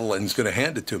a bottle and is going to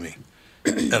hand it to me.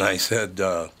 And I said,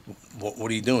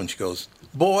 what are you doing? She goes,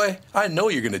 "Boy, I know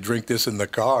you're going to drink this in the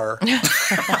car."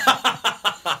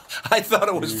 I thought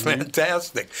it was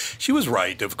fantastic. She was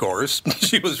right, of course.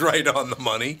 She was right on the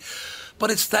money.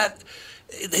 But it's that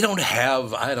they don't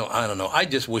have, I don't know. I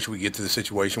just wish we get to the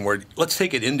situation where let's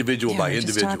take it individual by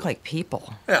individual. Just talk like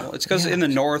people. Yeah. Well, it's because in the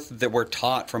North that we're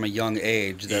taught from a young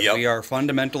age that we are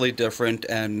fundamentally different,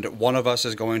 and one of us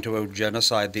is going to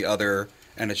genocide the other,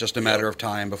 and it's just a matter of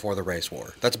time before the race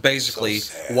war. That's basically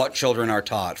what children are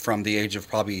taught from the age of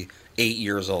probably 8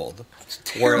 years old.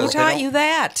 Who taught you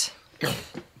that?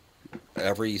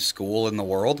 Every school in the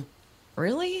world.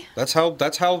 Really? That's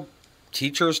how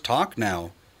teachers talk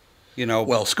now.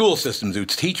 Well, school systems do.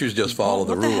 Teachers just follow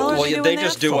the what the hell rules. are they Well, doing they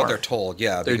just that do what for? they're told.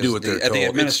 Yeah, They do what they're the told.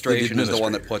 administration It's is the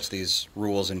one that administrator. puts these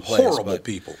rules in place. Horrible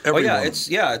people. Every one of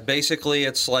them. Basically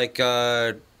it's like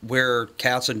we're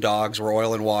cats and dogs. We're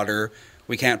oil and water.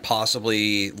 We can't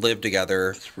possibly live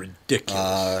together. It's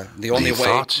ridiculous. The only way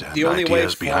thoughts and the only way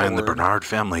ideas behind the forward- Bernard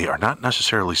family are not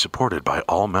necessarily supported by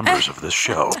all members of this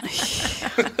show.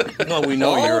 Well, we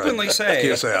know I'll you're openly say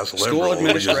kiss-ass liberal. school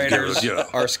We just give it, administrators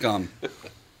are scum.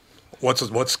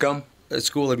 What's scum?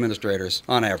 School administrators,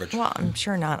 on average. Well, I'm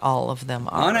sure not all of them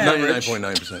are. On average.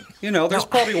 99.9%. There's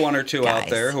probably one or two out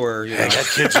Guys. there who are. Hey, got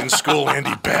kids in school,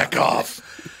 Andy, back off.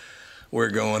 We're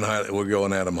going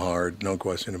at them hard, no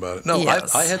question about it. No,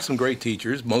 Yes. I had some great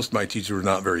teachers. Most of my teachers were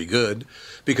not very good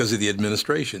because of the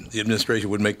administration. The administration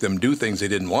would make them do things they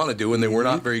didn't want to do, and they were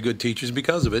not very good teachers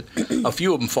because of it. A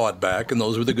few of them fought back, and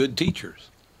those were the good teachers.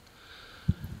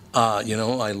 I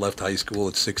left high school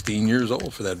at 16 years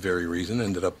old for that very reason.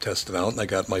 Ended up testing out, and I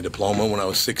got my diploma when I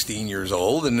was 16 years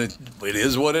old, and it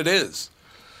is what it is.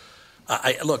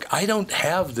 I don't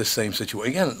have the same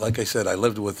situation. Again, like I said, I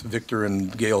lived with Victor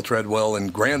and Gail Treadwell in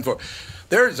Grand Forks.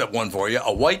 There's that one for you.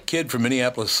 A white kid from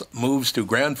Minneapolis moves to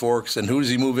Grand Forks, and who does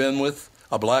he move in with?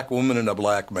 A black woman and a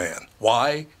black man.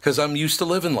 Why? Because I'm used to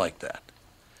living like that.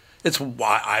 It's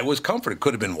why I was comforted.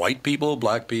 Could have been white people,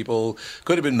 black people,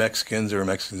 could have been Mexicans or a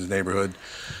Mexican neighborhood.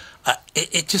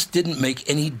 It just didn't make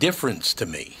any difference to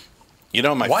me. You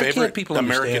know, my Why can't favorite people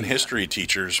American understand that? history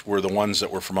teachers were the ones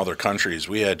that were from other countries.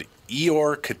 We had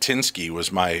Eeyore Katinsky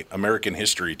was my American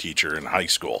history teacher in high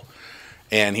school.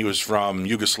 And he was from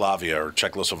Yugoslavia or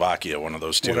Czechoslovakia, one of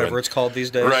those two. Whatever it's called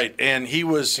these days. Right. And he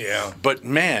was, Yeah. but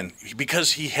man,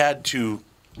 because he had to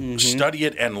study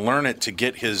it and learn it to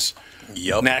get his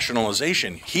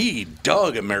nationalization, he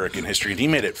dug American history and he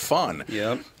made it fun.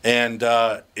 Yep. And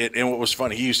what was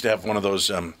funny, he used to have one of those,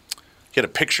 he had a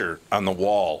picture on the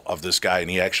wall of this guy and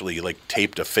he actually like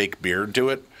taped a fake beard to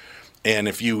it. And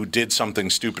if you did something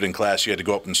stupid in class, you had to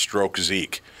go up and stroke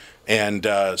Zeke. And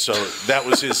so that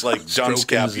was his like dunce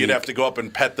cap. You'd have to go up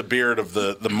and pet the beard of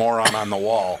the moron on the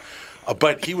wall.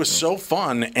 But he was so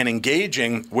fun and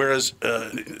engaging, whereas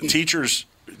teachers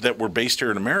that were based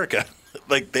here in America,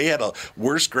 like they had a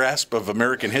worse grasp of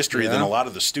American history than a lot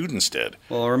of the students did.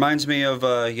 Well, it reminds me of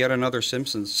yet another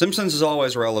Simpsons. Simpsons is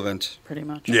always relevant. Pretty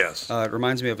much. Yes. It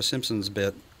reminds me of a Simpsons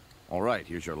bit. All right,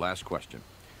 here's your last question.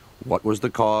 What was the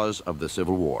cause of the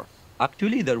Civil War?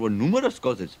 Actually, there were numerous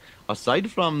causes.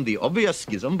 Aside from the obvious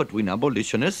schism between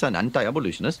abolitionists and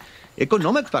anti-abolitionists,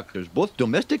 economic factors, both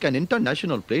domestic and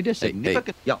international, played a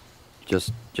significant... Yeah.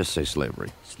 Just say slavery.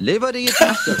 Slavery is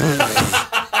master.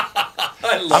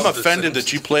 I'm offended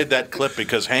that you played that clip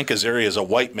because Hank Azaria is a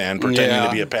white man pretending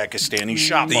to be a Pakistani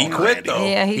shop He owner, quit, Andy. though.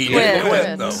 Yeah, he did quit.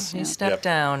 quit, though. He stepped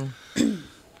down.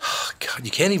 God,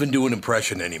 you can't even do an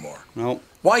impression anymore. No.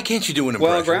 Why can't you do an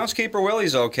Well, impression? Groundskeeper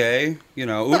Willie's okay. You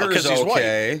know, Well, Uter's 'cause he's white.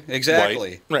 okay.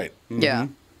 Exactly. White. Right. Yeah.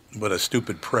 But a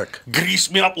stupid prick.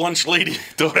 Grease me up, lunch lady.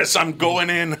 Doris, I'm going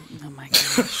in. Oh my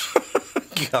gosh.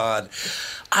 God.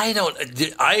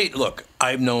 I look,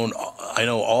 I know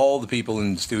all the people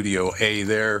in the studio. Hey,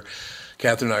 there.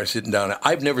 Catherine and I are sitting down.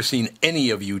 I've never seen any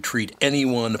of you treat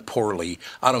anyone poorly.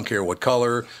 I don't care what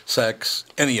color, sex,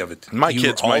 any of it. My You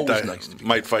kids are might always nice to me.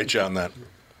 might fight you on that.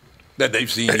 That they've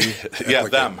seen you. Yeah,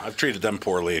 Like them. that. I've treated them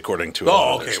poorly according to Oh,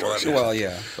 all of okay, their well, stories. Well,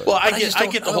 yeah. But Well, I I just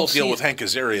get the don't whole see deal it. with Hank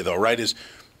Azaria, though, right? Is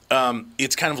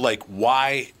it's kind of like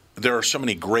why there are so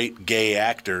many great gay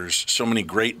actors, so many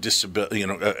great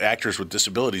actors with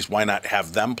disabilities. Why not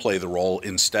have them play the role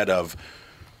instead of,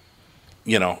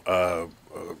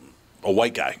 a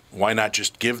white guy? Why not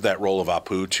just give that role of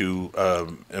Apu to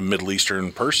a Middle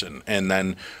Eastern person? And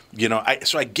then,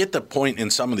 so I get the point in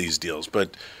some of these deals,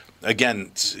 but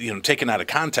again, taken out of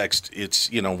context, it's,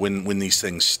 when these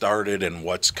things started and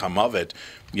what's come of it,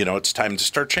 it's time to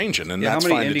start changing. And yeah, that's how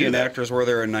many fine Indian to do that. actors were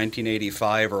there in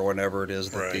 1985 or whenever it is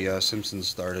that Right. the Simpsons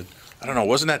started? I don't know.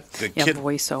 Wasn't that the Yeah, kid,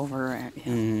 voiceover.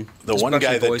 Yeah. the one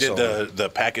guy that Especially did the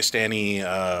Pakistani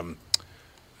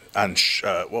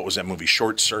what was that movie,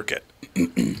 Short Circuit?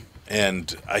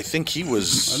 And I think he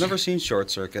was. I've never seen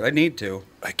Short Circuit. I need to.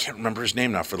 I can't remember his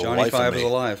name now for the Johnny life Five of me. is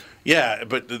alive. Yeah,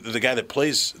 but the guy that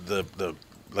plays the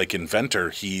like inventor,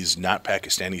 he's not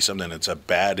Pakistani. Something. It's a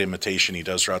bad imitation he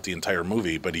does throughout the entire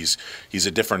movie, but he's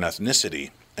a different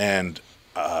ethnicity. And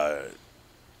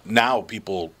now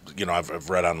people, I've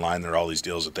read online there are all these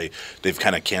deals that they've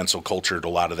kind of cancel cultured a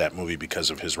lot of that movie because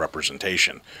of his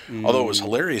representation. Although it was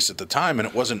hilarious at the time, and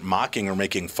it wasn't mocking or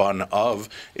making fun of.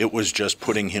 It was just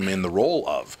putting him in the role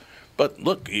of. But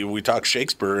look, we talked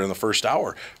Shakespeare in the first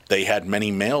hour. They had many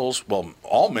males. Well,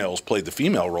 all males played the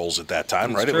female roles at that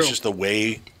time, right? True. It was just the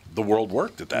way the world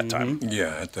worked at that time.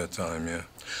 Yeah, at that time, yeah.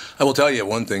 I will tell you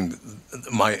one thing.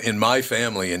 In my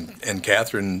family, and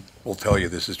Catherine will tell you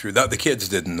this is true. The kids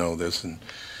didn't know this, and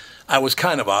I was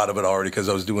kind of out of it already because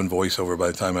I was doing voiceover by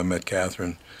the time I met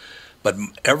Catherine. But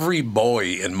every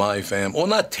boy in my family, well,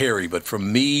 not Terry, but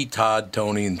from me, Todd,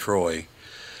 Tony, and Troy,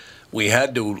 we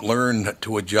had to learn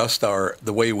to adjust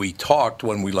the way we talked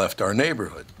when we left our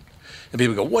neighborhood. And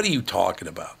people go, "What are you talking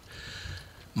about?"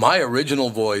 My original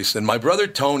voice, and my brother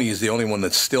Tony is the only one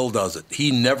that still does it.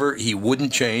 He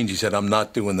wouldn't change. He said, "I'm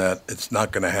not doing that. It's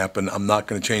not going to happen. I'm not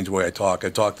going to change the way I talk. I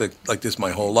talked like this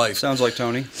my whole life." Sounds like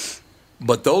Tony.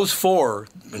 But those four,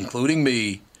 including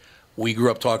me, we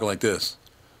grew up talking like this.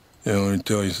 Let me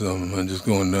tell you something. I'm just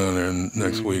going down there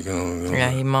next week.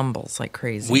 Yeah, he mumbles like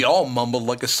crazy. We all mumbled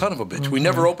like a son of a bitch. We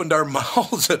never opened our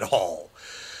mouths at all.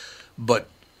 But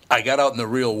I got out in the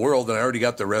real world, and I already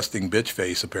got the resting bitch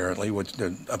face, apparently, which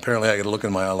apparently I got to look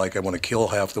in my eye like I want to kill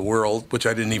half the world, which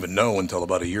I didn't even know until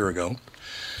about a year ago.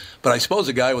 But I suppose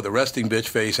a guy with a resting bitch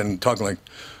face and talking like,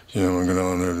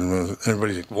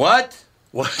 everybody's like, "What?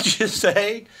 What did you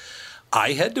say?"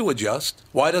 I had to adjust.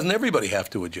 Why doesn't everybody have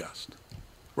to adjust?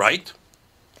 Right?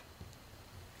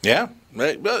 Yeah.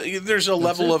 Right. Well, there's a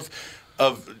level of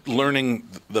learning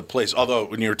the place. Although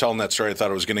when you were telling that story, I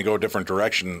thought it was going to go a different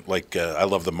direction. Like I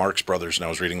love the Marx Brothers, and I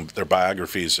was reading their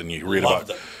biographies, and you read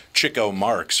about Chico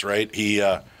Marx, right?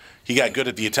 he got good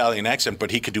at the Italian accent,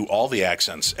 but he could do all the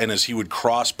accents. And as he would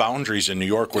cross boundaries in New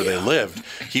York where they lived,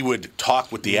 he would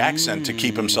talk with the accent to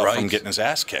keep himself from getting his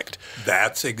ass kicked.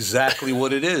 That's exactly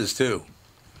what it is, too.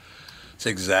 It's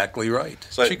exactly right.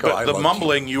 So, Chico, but the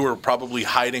mumbling, you were probably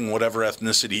hiding whatever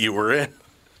ethnicity you were in,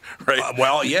 right?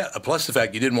 Well, yeah. Plus the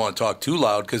fact you didn't want to talk too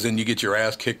loud because then you get your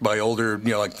ass kicked by older,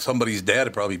 like somebody's dad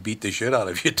would probably beat the shit out of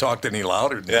you if you talked any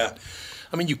louder than that.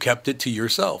 I mean, you kept it to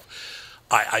yourself.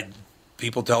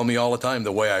 People tell me all the time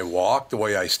the way I walk, the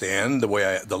way I stand,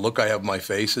 the look I have on my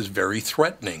face is very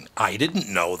threatening. I didn't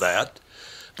know that,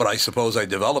 but I suppose I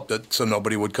developed it so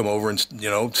nobody would come over and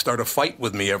start a fight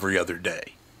with me every other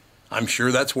day. I'm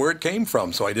sure that's where it came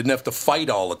from, so I didn't have to fight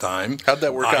all the time. How'd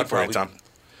that work out for you, Tom?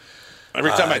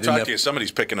 Every time I talk to you,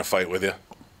 somebody's picking a fight with you.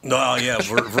 No, yeah,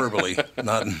 verbally.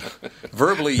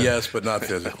 Verbally, yes, but not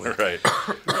physically. Right.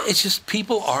 It's just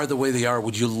people are the way they are.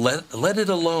 Would you let it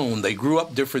alone? They grew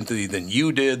up differently than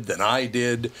you did, than I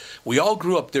did. We all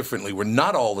grew up differently. We're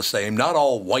not all the same. Not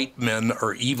all white men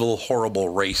are evil, horrible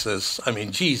racists. I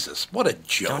mean, Jesus, what a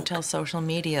joke. Don't tell social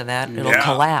media that. It'll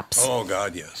collapse. Oh,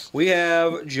 God, yes. We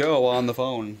have Joe on the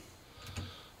phone.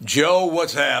 Joe,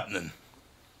 what's happening?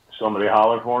 Somebody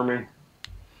holler for me.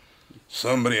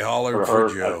 Somebody hollered for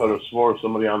Joe. I could have swore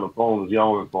somebody on the phone was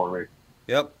yelling for me.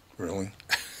 Yep. Really?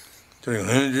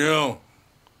 Hey, Joe,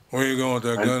 where you going with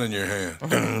that gun in your hand?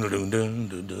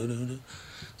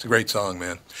 It's a great song,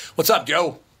 man. What's up,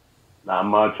 Joe? Not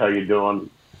much. How you doing?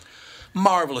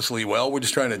 Marvelously well. We're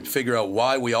just trying to figure out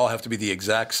why we all have to be the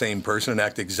exact same person and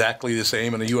act exactly the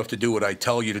same, and then you have to do what I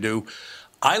tell you to do.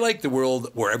 I like the world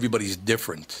where everybody's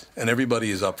different and everybody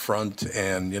is up front,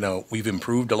 and, we've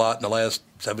improved a lot in the last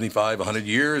 75, 100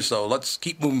 years, so let's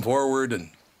keep moving forward, and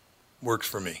works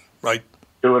for me, right?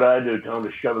 Do what I do. Tell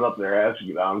them to shove it up their ass and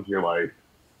get on with your life.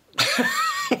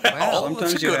 Well,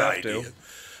 sometimes you have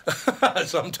to.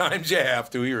 Sometimes you have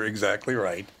to. You're exactly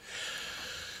right.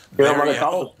 When I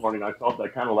called this morning, I felt I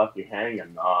kind of left you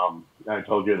hanging. I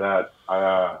told you that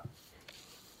I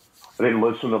didn't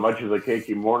listen to much of the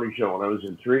KQ Morning Show when I was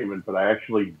in treatment, but I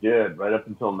actually did. Right up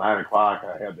until 9 o'clock,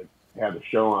 I had the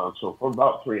show on. So for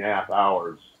about 3.5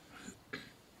 hours,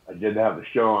 I did have the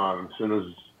show on. As soon as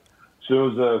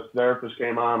the therapist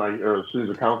came on, or as soon as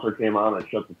the counselor came on, I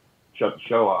shut the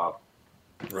show off.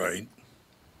 Right.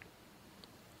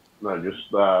 And I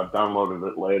just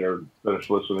downloaded it later, finished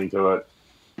listening to it.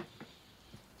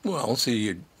 Well,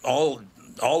 see, all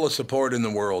the support in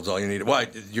the world is all you need. Why,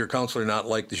 did your counselor not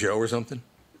like the show or something?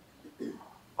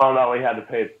 Oh no, we had to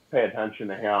pay attention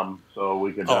to him so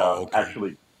we could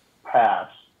actually pass,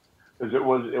 because it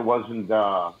wasn't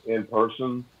in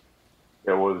person.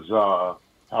 It was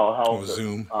telehealth,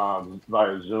 Zoom,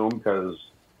 via Zoom, because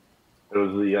it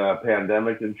was the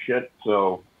pandemic and shit.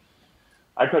 So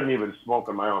I couldn't even smoke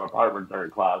in my own apartment during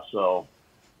class. So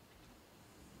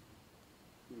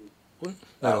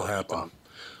that'll happen.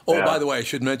 Oh, by the way, I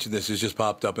should mention this. It's just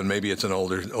popped up, and maybe it's an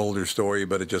older story,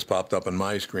 but it just popped up on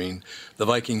my screen. The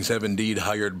Vikings have indeed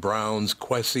hired Browns'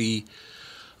 Kwesi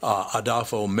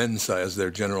Adolfo-Mensah as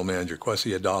their general manager.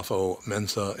 Kwesi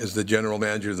Adolfo-Mensah is the general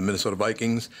manager of the Minnesota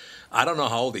Vikings. I don't know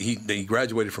how old he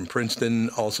graduated from Princeton,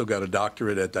 also got a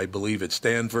doctorate at, I believe, at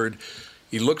Stanford.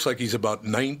 He looks like he's about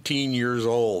 19 years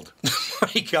old.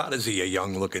 My God, is he a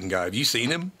young-looking guy? Have you seen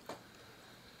him?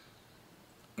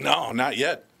 No, not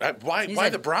yet. Why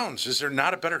the Browns? Is there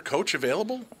not a better coach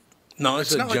available? No,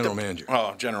 it's a general manager.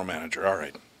 Oh, general manager. All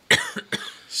right.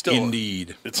 Still,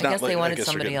 indeed. I guess they wanted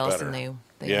somebody else, and they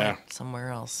went somewhere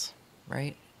else,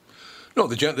 right? No,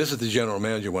 this is the general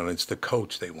manager one. It's the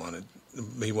coach they wanted.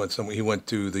 He went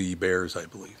to the Bears, I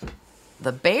believe.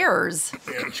 The Bears?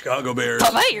 Yeah, Chicago Bears.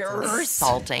 The Bears.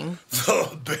 Insulting.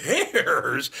 The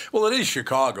Bears? Well, it is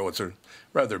Chicago. It's a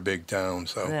rather big town,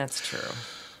 so. That's true.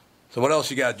 So what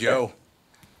else you got, Joe?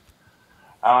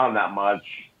 Not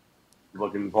much.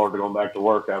 Looking forward to going back to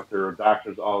work after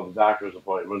all the doctor's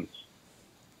appointments.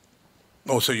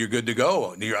 Oh, so you're good to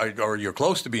go, or you're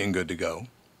close to being good to go.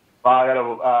 I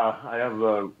have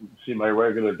to see my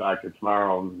regular doctor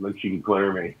tomorrow, and then she can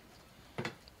clear me.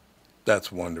 That's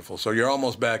wonderful. So you're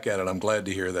almost back at it. I'm glad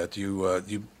to hear that.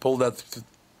 You pulled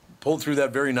through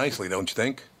that very nicely, don't you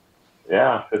think?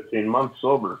 Yeah, 15 months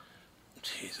sober.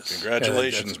 Jesus.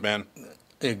 Congratulations, man.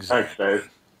 Exactly. Thanks,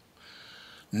 Dave.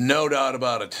 No doubt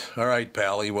about it. All right,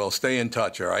 Pally. Well, stay in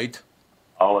touch, all right?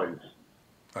 Always.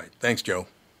 All right. Thanks, Joe.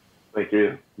 Thank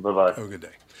you. Bye-bye. Have a good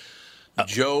day.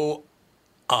 Joe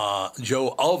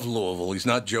Joe of Louisville. He's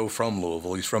not Joe from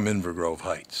Louisville. He's from Invergrove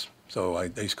Heights. So I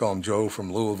used to call him Joe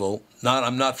from Louisville.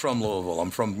 I'm not from Louisville. I'm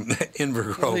from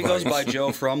Invergrove Well, he goes by Heights.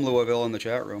 Joe from Louisville in the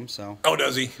chat room. So. Oh,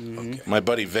 does he? Mm-hmm. Okay. My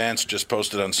buddy Vance just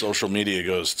posted on social media. He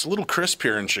goes, "It's a little crisp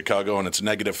here in Chicago, and it's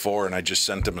 -4." And I just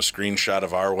sent him a screenshot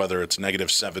of our weather. It's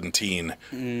 -17.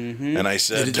 Mm-hmm. And I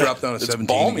said, Did it drop down to "It's 17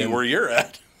 balmy again?" where you're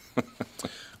at."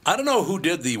 I don't know who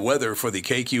did the weather for the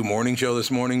KQ morning show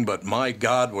this morning, but my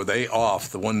God, were they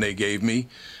off, the one they gave me.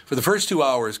 For the first 2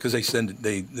 hours, because they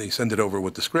send it over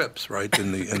with the scripts, right,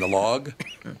 in the log.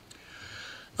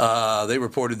 They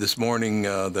reported this morning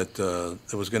that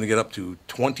it was going to get up to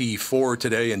 24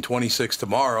 today and 26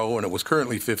 tomorrow, and it was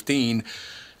currently 15.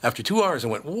 After 2 hours, I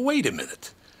went, well, wait a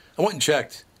minute. I went and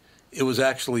checked. It was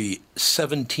actually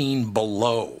 17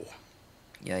 below.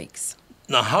 Yikes.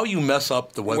 Now, how you mess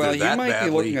up the weather Well, that you might badly?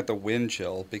 be looking at the wind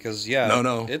chill because,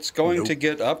 No. it's going Nope. to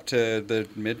get up to the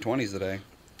mid-20s today.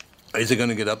 Is it going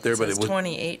to get up there? But It's it was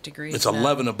 28 degrees. It's now.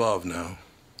 11 above now.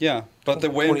 Yeah, but the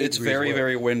wind, 28 it's degrees very, wet.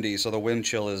 very windy, so the wind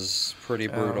chill is pretty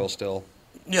brutal still.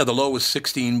 Yeah, the low was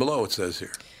 16 below, it says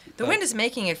here. The wind is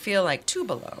making it feel like 2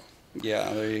 below.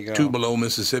 Yeah, there you go. 2 below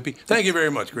Mississippi. Thank you very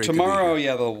much. Great Tomorrow, to be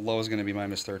here. the low is going to be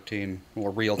 -13,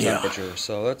 or real Yeah. temperature,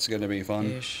 so that's going to be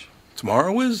fun. Ish.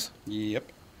 Tomorrow is? Yep.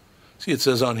 See, it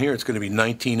says on here it's going to be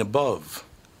 19 above.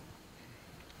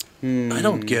 I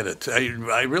don't get it.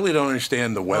 I really don't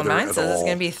understand the Well, weather mine at says all. it's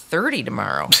going to be 30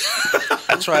 tomorrow.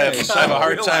 That's why I have a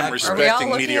hard Real time accurate. Are we all respecting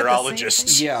looking at the same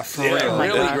meteorologists. thing? Yeah, for Yeah, real.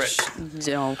 really Gosh,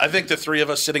 no. I think the three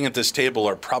of us sitting at this table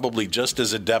are probably just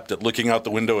as adept at looking out the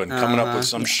window and coming up with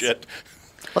some shit.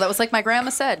 Well, that was like my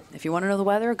grandma said. If you want to know the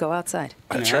weather, go outside.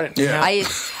 That's right. Yeah.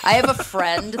 I have a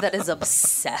friend that is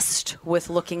obsessed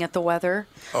with looking at the weather.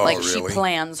 Oh, like she really?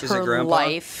 plans Is it her Grandpa?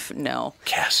 life. No.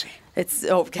 Cassie.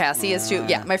 Cassie is too.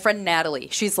 Yeah, my friend Natalie.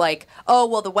 She's like, oh,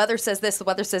 well, the weather says this, the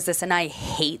weather says this, and I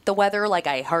hate the weather. Like,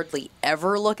 I hardly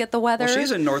ever look at the weather. Well,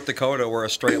 she's in North Dakota where a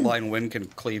straight line wind can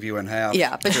cleave you in half.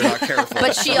 Yeah, but if you're not careful.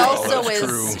 But she also that's is.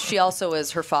 true. She also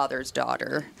is her father's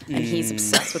daughter, and he's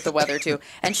obsessed with the weather too.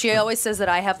 And she always says that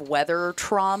I have weather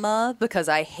trauma because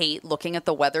I hate looking at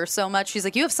the weather so much. She's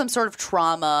like, you have some sort of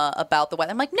trauma about the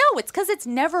weather. I'm like, no, it's because it's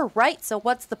never right. So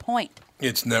what's the point?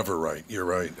 It's never right. You're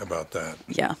right about that.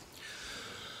 Yeah.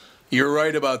 You're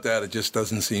right about that. It just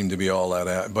doesn't seem to be all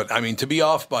that. But, I mean, to be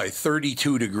off by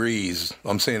 32 degrees,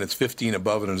 I'm saying it's 15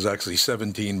 above and it's actually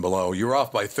 17 below. You're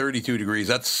off by 32 degrees.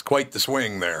 That's quite the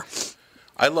swing there.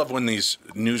 I love when these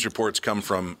news reports come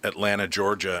from Atlanta,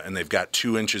 Georgia, and they've got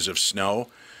 2 inches of snow,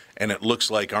 and it looks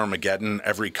like Armageddon.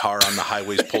 Every car on the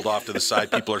highways pulled off to the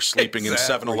side. People are sleeping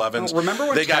Exactly. in 7-Elevens. Remember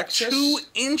when they Texas- got 2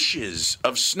 inches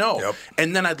of snow. Yep.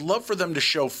 And then I'd love for them to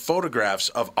show photographs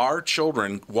of our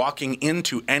children walking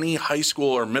into any high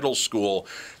school or middle school.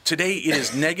 Today it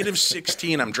is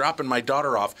 -16. I'm dropping my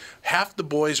daughter off. Half the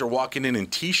boys are walking in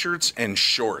T-shirts and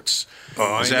shorts.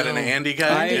 Oh, Is I that an know. Andy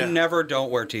guy? I Yeah. never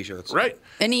don't wear T-shirts. Right.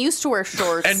 And he used to wear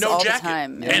shorts And no all jacket. the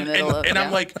time. In And, the middle of, and I'm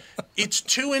yeah. like, it's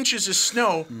 2 inches of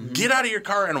snow. Get out of your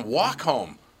car and walk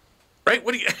home. Right?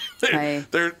 What do you? Right.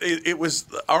 It was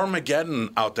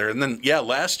Armageddon out there. And then,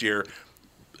 last year,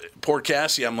 poor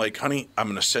Cassie, I'm like, honey, I'm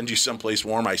going to send you someplace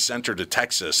warm. I sent her to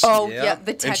Texas. Oh, Yeah. yeah,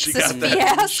 the And Texas she got that.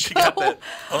 fiasco. She got that.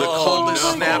 The coldest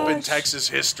my snap in gosh. Texas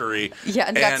history. Yeah,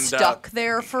 and got stuck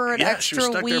there for an yeah, she was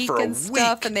extra stuck there week for a and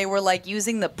stuff, week. and they were like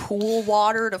using the pool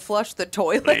water to flush the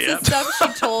toilets Yep. and stuff. She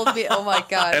told me, "Oh my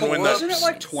god!" And when Wasn't it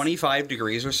like 25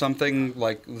 degrees or something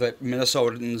like that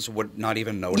Minnesotans would not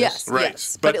even notice? yes, Right.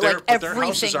 yes, But it, their- like but their everything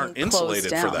houses aren't closed insulated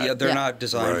for down. that. Yeah, they're Yeah. not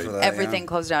designed Right. for that. Everything yeah.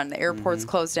 closed down. The airports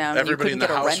closed down. Everybody you in couldn't the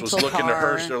get a house was rental looking to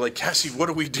her. car. They're like, Cassie, what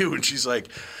do we do? And she's like,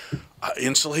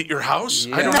 insulate your house? I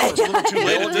Yeah. don't know. It's a little too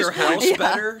late at Build this your point. house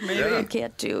better, maybe. You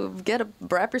can't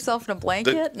wrap yourself in a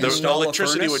blanket. The Install a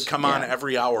electricity furnace? would come on Yeah.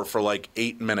 every hour for like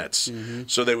 8 minutes.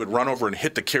 So they would run over and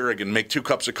hit the Keurig and make 2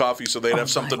 cups of coffee so they'd have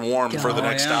something warm for the God.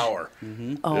 next Oh, yeah. hour.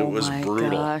 Oh It was my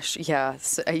brutal. gosh! Yeah,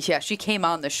 yeah. She came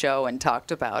on the show and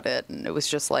talked about it, and it was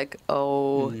just like,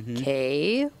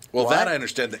 okay. Well, what? that I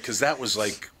understand that because that was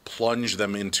like plunged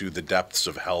them into the depths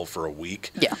of hell for a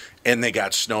week. Yeah. And they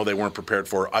got snow they weren't prepared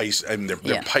for, ice, and their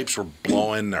Yeah. pipes were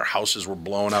blowing, their houses were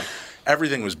blowing up.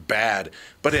 Everything was bad.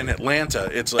 But in Atlanta,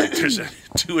 it's like there's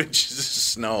 2 inches of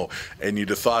snow, and you'd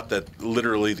have thought that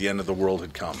literally the end of the world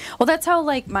had come. Well, that's how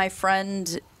like my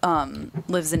friend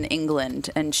lives in England,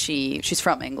 and she's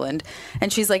from England,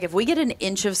 and she's like, if we get an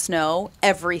inch of snow,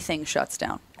 everything shuts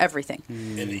down, everything.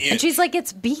 And she's like,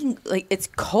 it's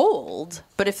cold,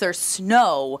 but if there's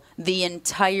snow, the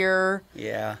entire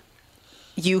Yeah.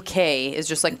 UK is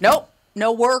just like, nope,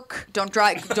 no work, don't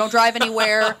drive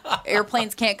anywhere,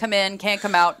 airplanes can't come in, can't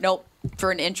come out, nope.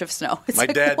 for an inch of snow. It's My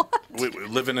like, dad, what?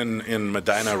 living in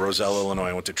Medina, Roselle,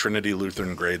 Illinois, went to Trinity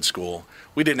Lutheran grade school.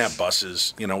 We didn't have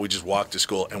buses. We just walked to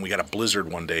school, and we got a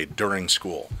blizzard one day during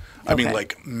school. I mean,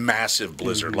 like massive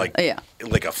blizzard, like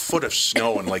a foot of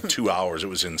snow in like 2 hours. It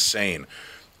was insane.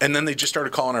 And then they just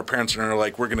started calling our parents, and they're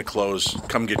like, "We're going to close.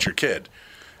 Come get your kid."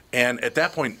 And at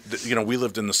that point, we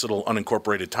lived in this little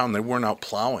unincorporated town. They weren't out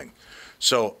plowing.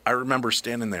 So I remember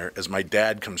standing there as my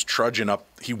dad comes trudging up.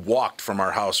 He walked from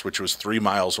our house, which was 3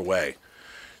 miles away.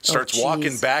 Starts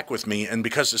walking back with me, and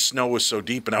because the snow was so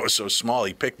deep and I was so small,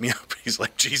 he picked me up. He's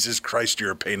like, "Jesus Christ, you're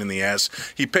a pain in the ass."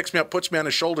 He picks me up, puts me on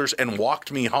his shoulders, and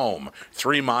walked me home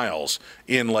 3 miles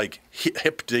in like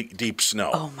hip deep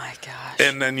snow. Oh my gosh.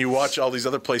 And then you watch all these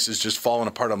other places just falling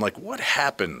apart. I'm like, what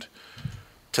happened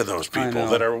to those people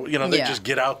that are, they just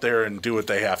get out there and do what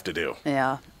they have to do?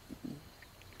 Yeah.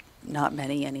 Not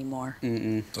many anymore.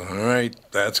 All right,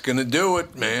 that's going to do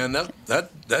it, man.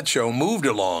 That show moved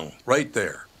along right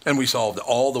there. And we solved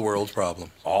all the world's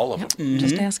problems. All of them.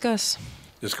 Just ask us.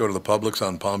 Just go to the Publix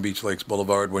on Palm Beach Lakes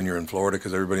Boulevard when you're in Florida,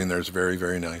 because everybody in there is very,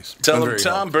 very nice. Tell them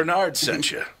Tom Bernard sent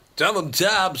you. Tell them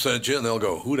Tom sent you, and they'll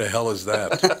go, "Who the hell is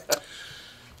that?"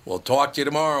 We'll talk to you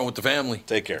tomorrow with the family.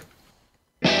 Take care.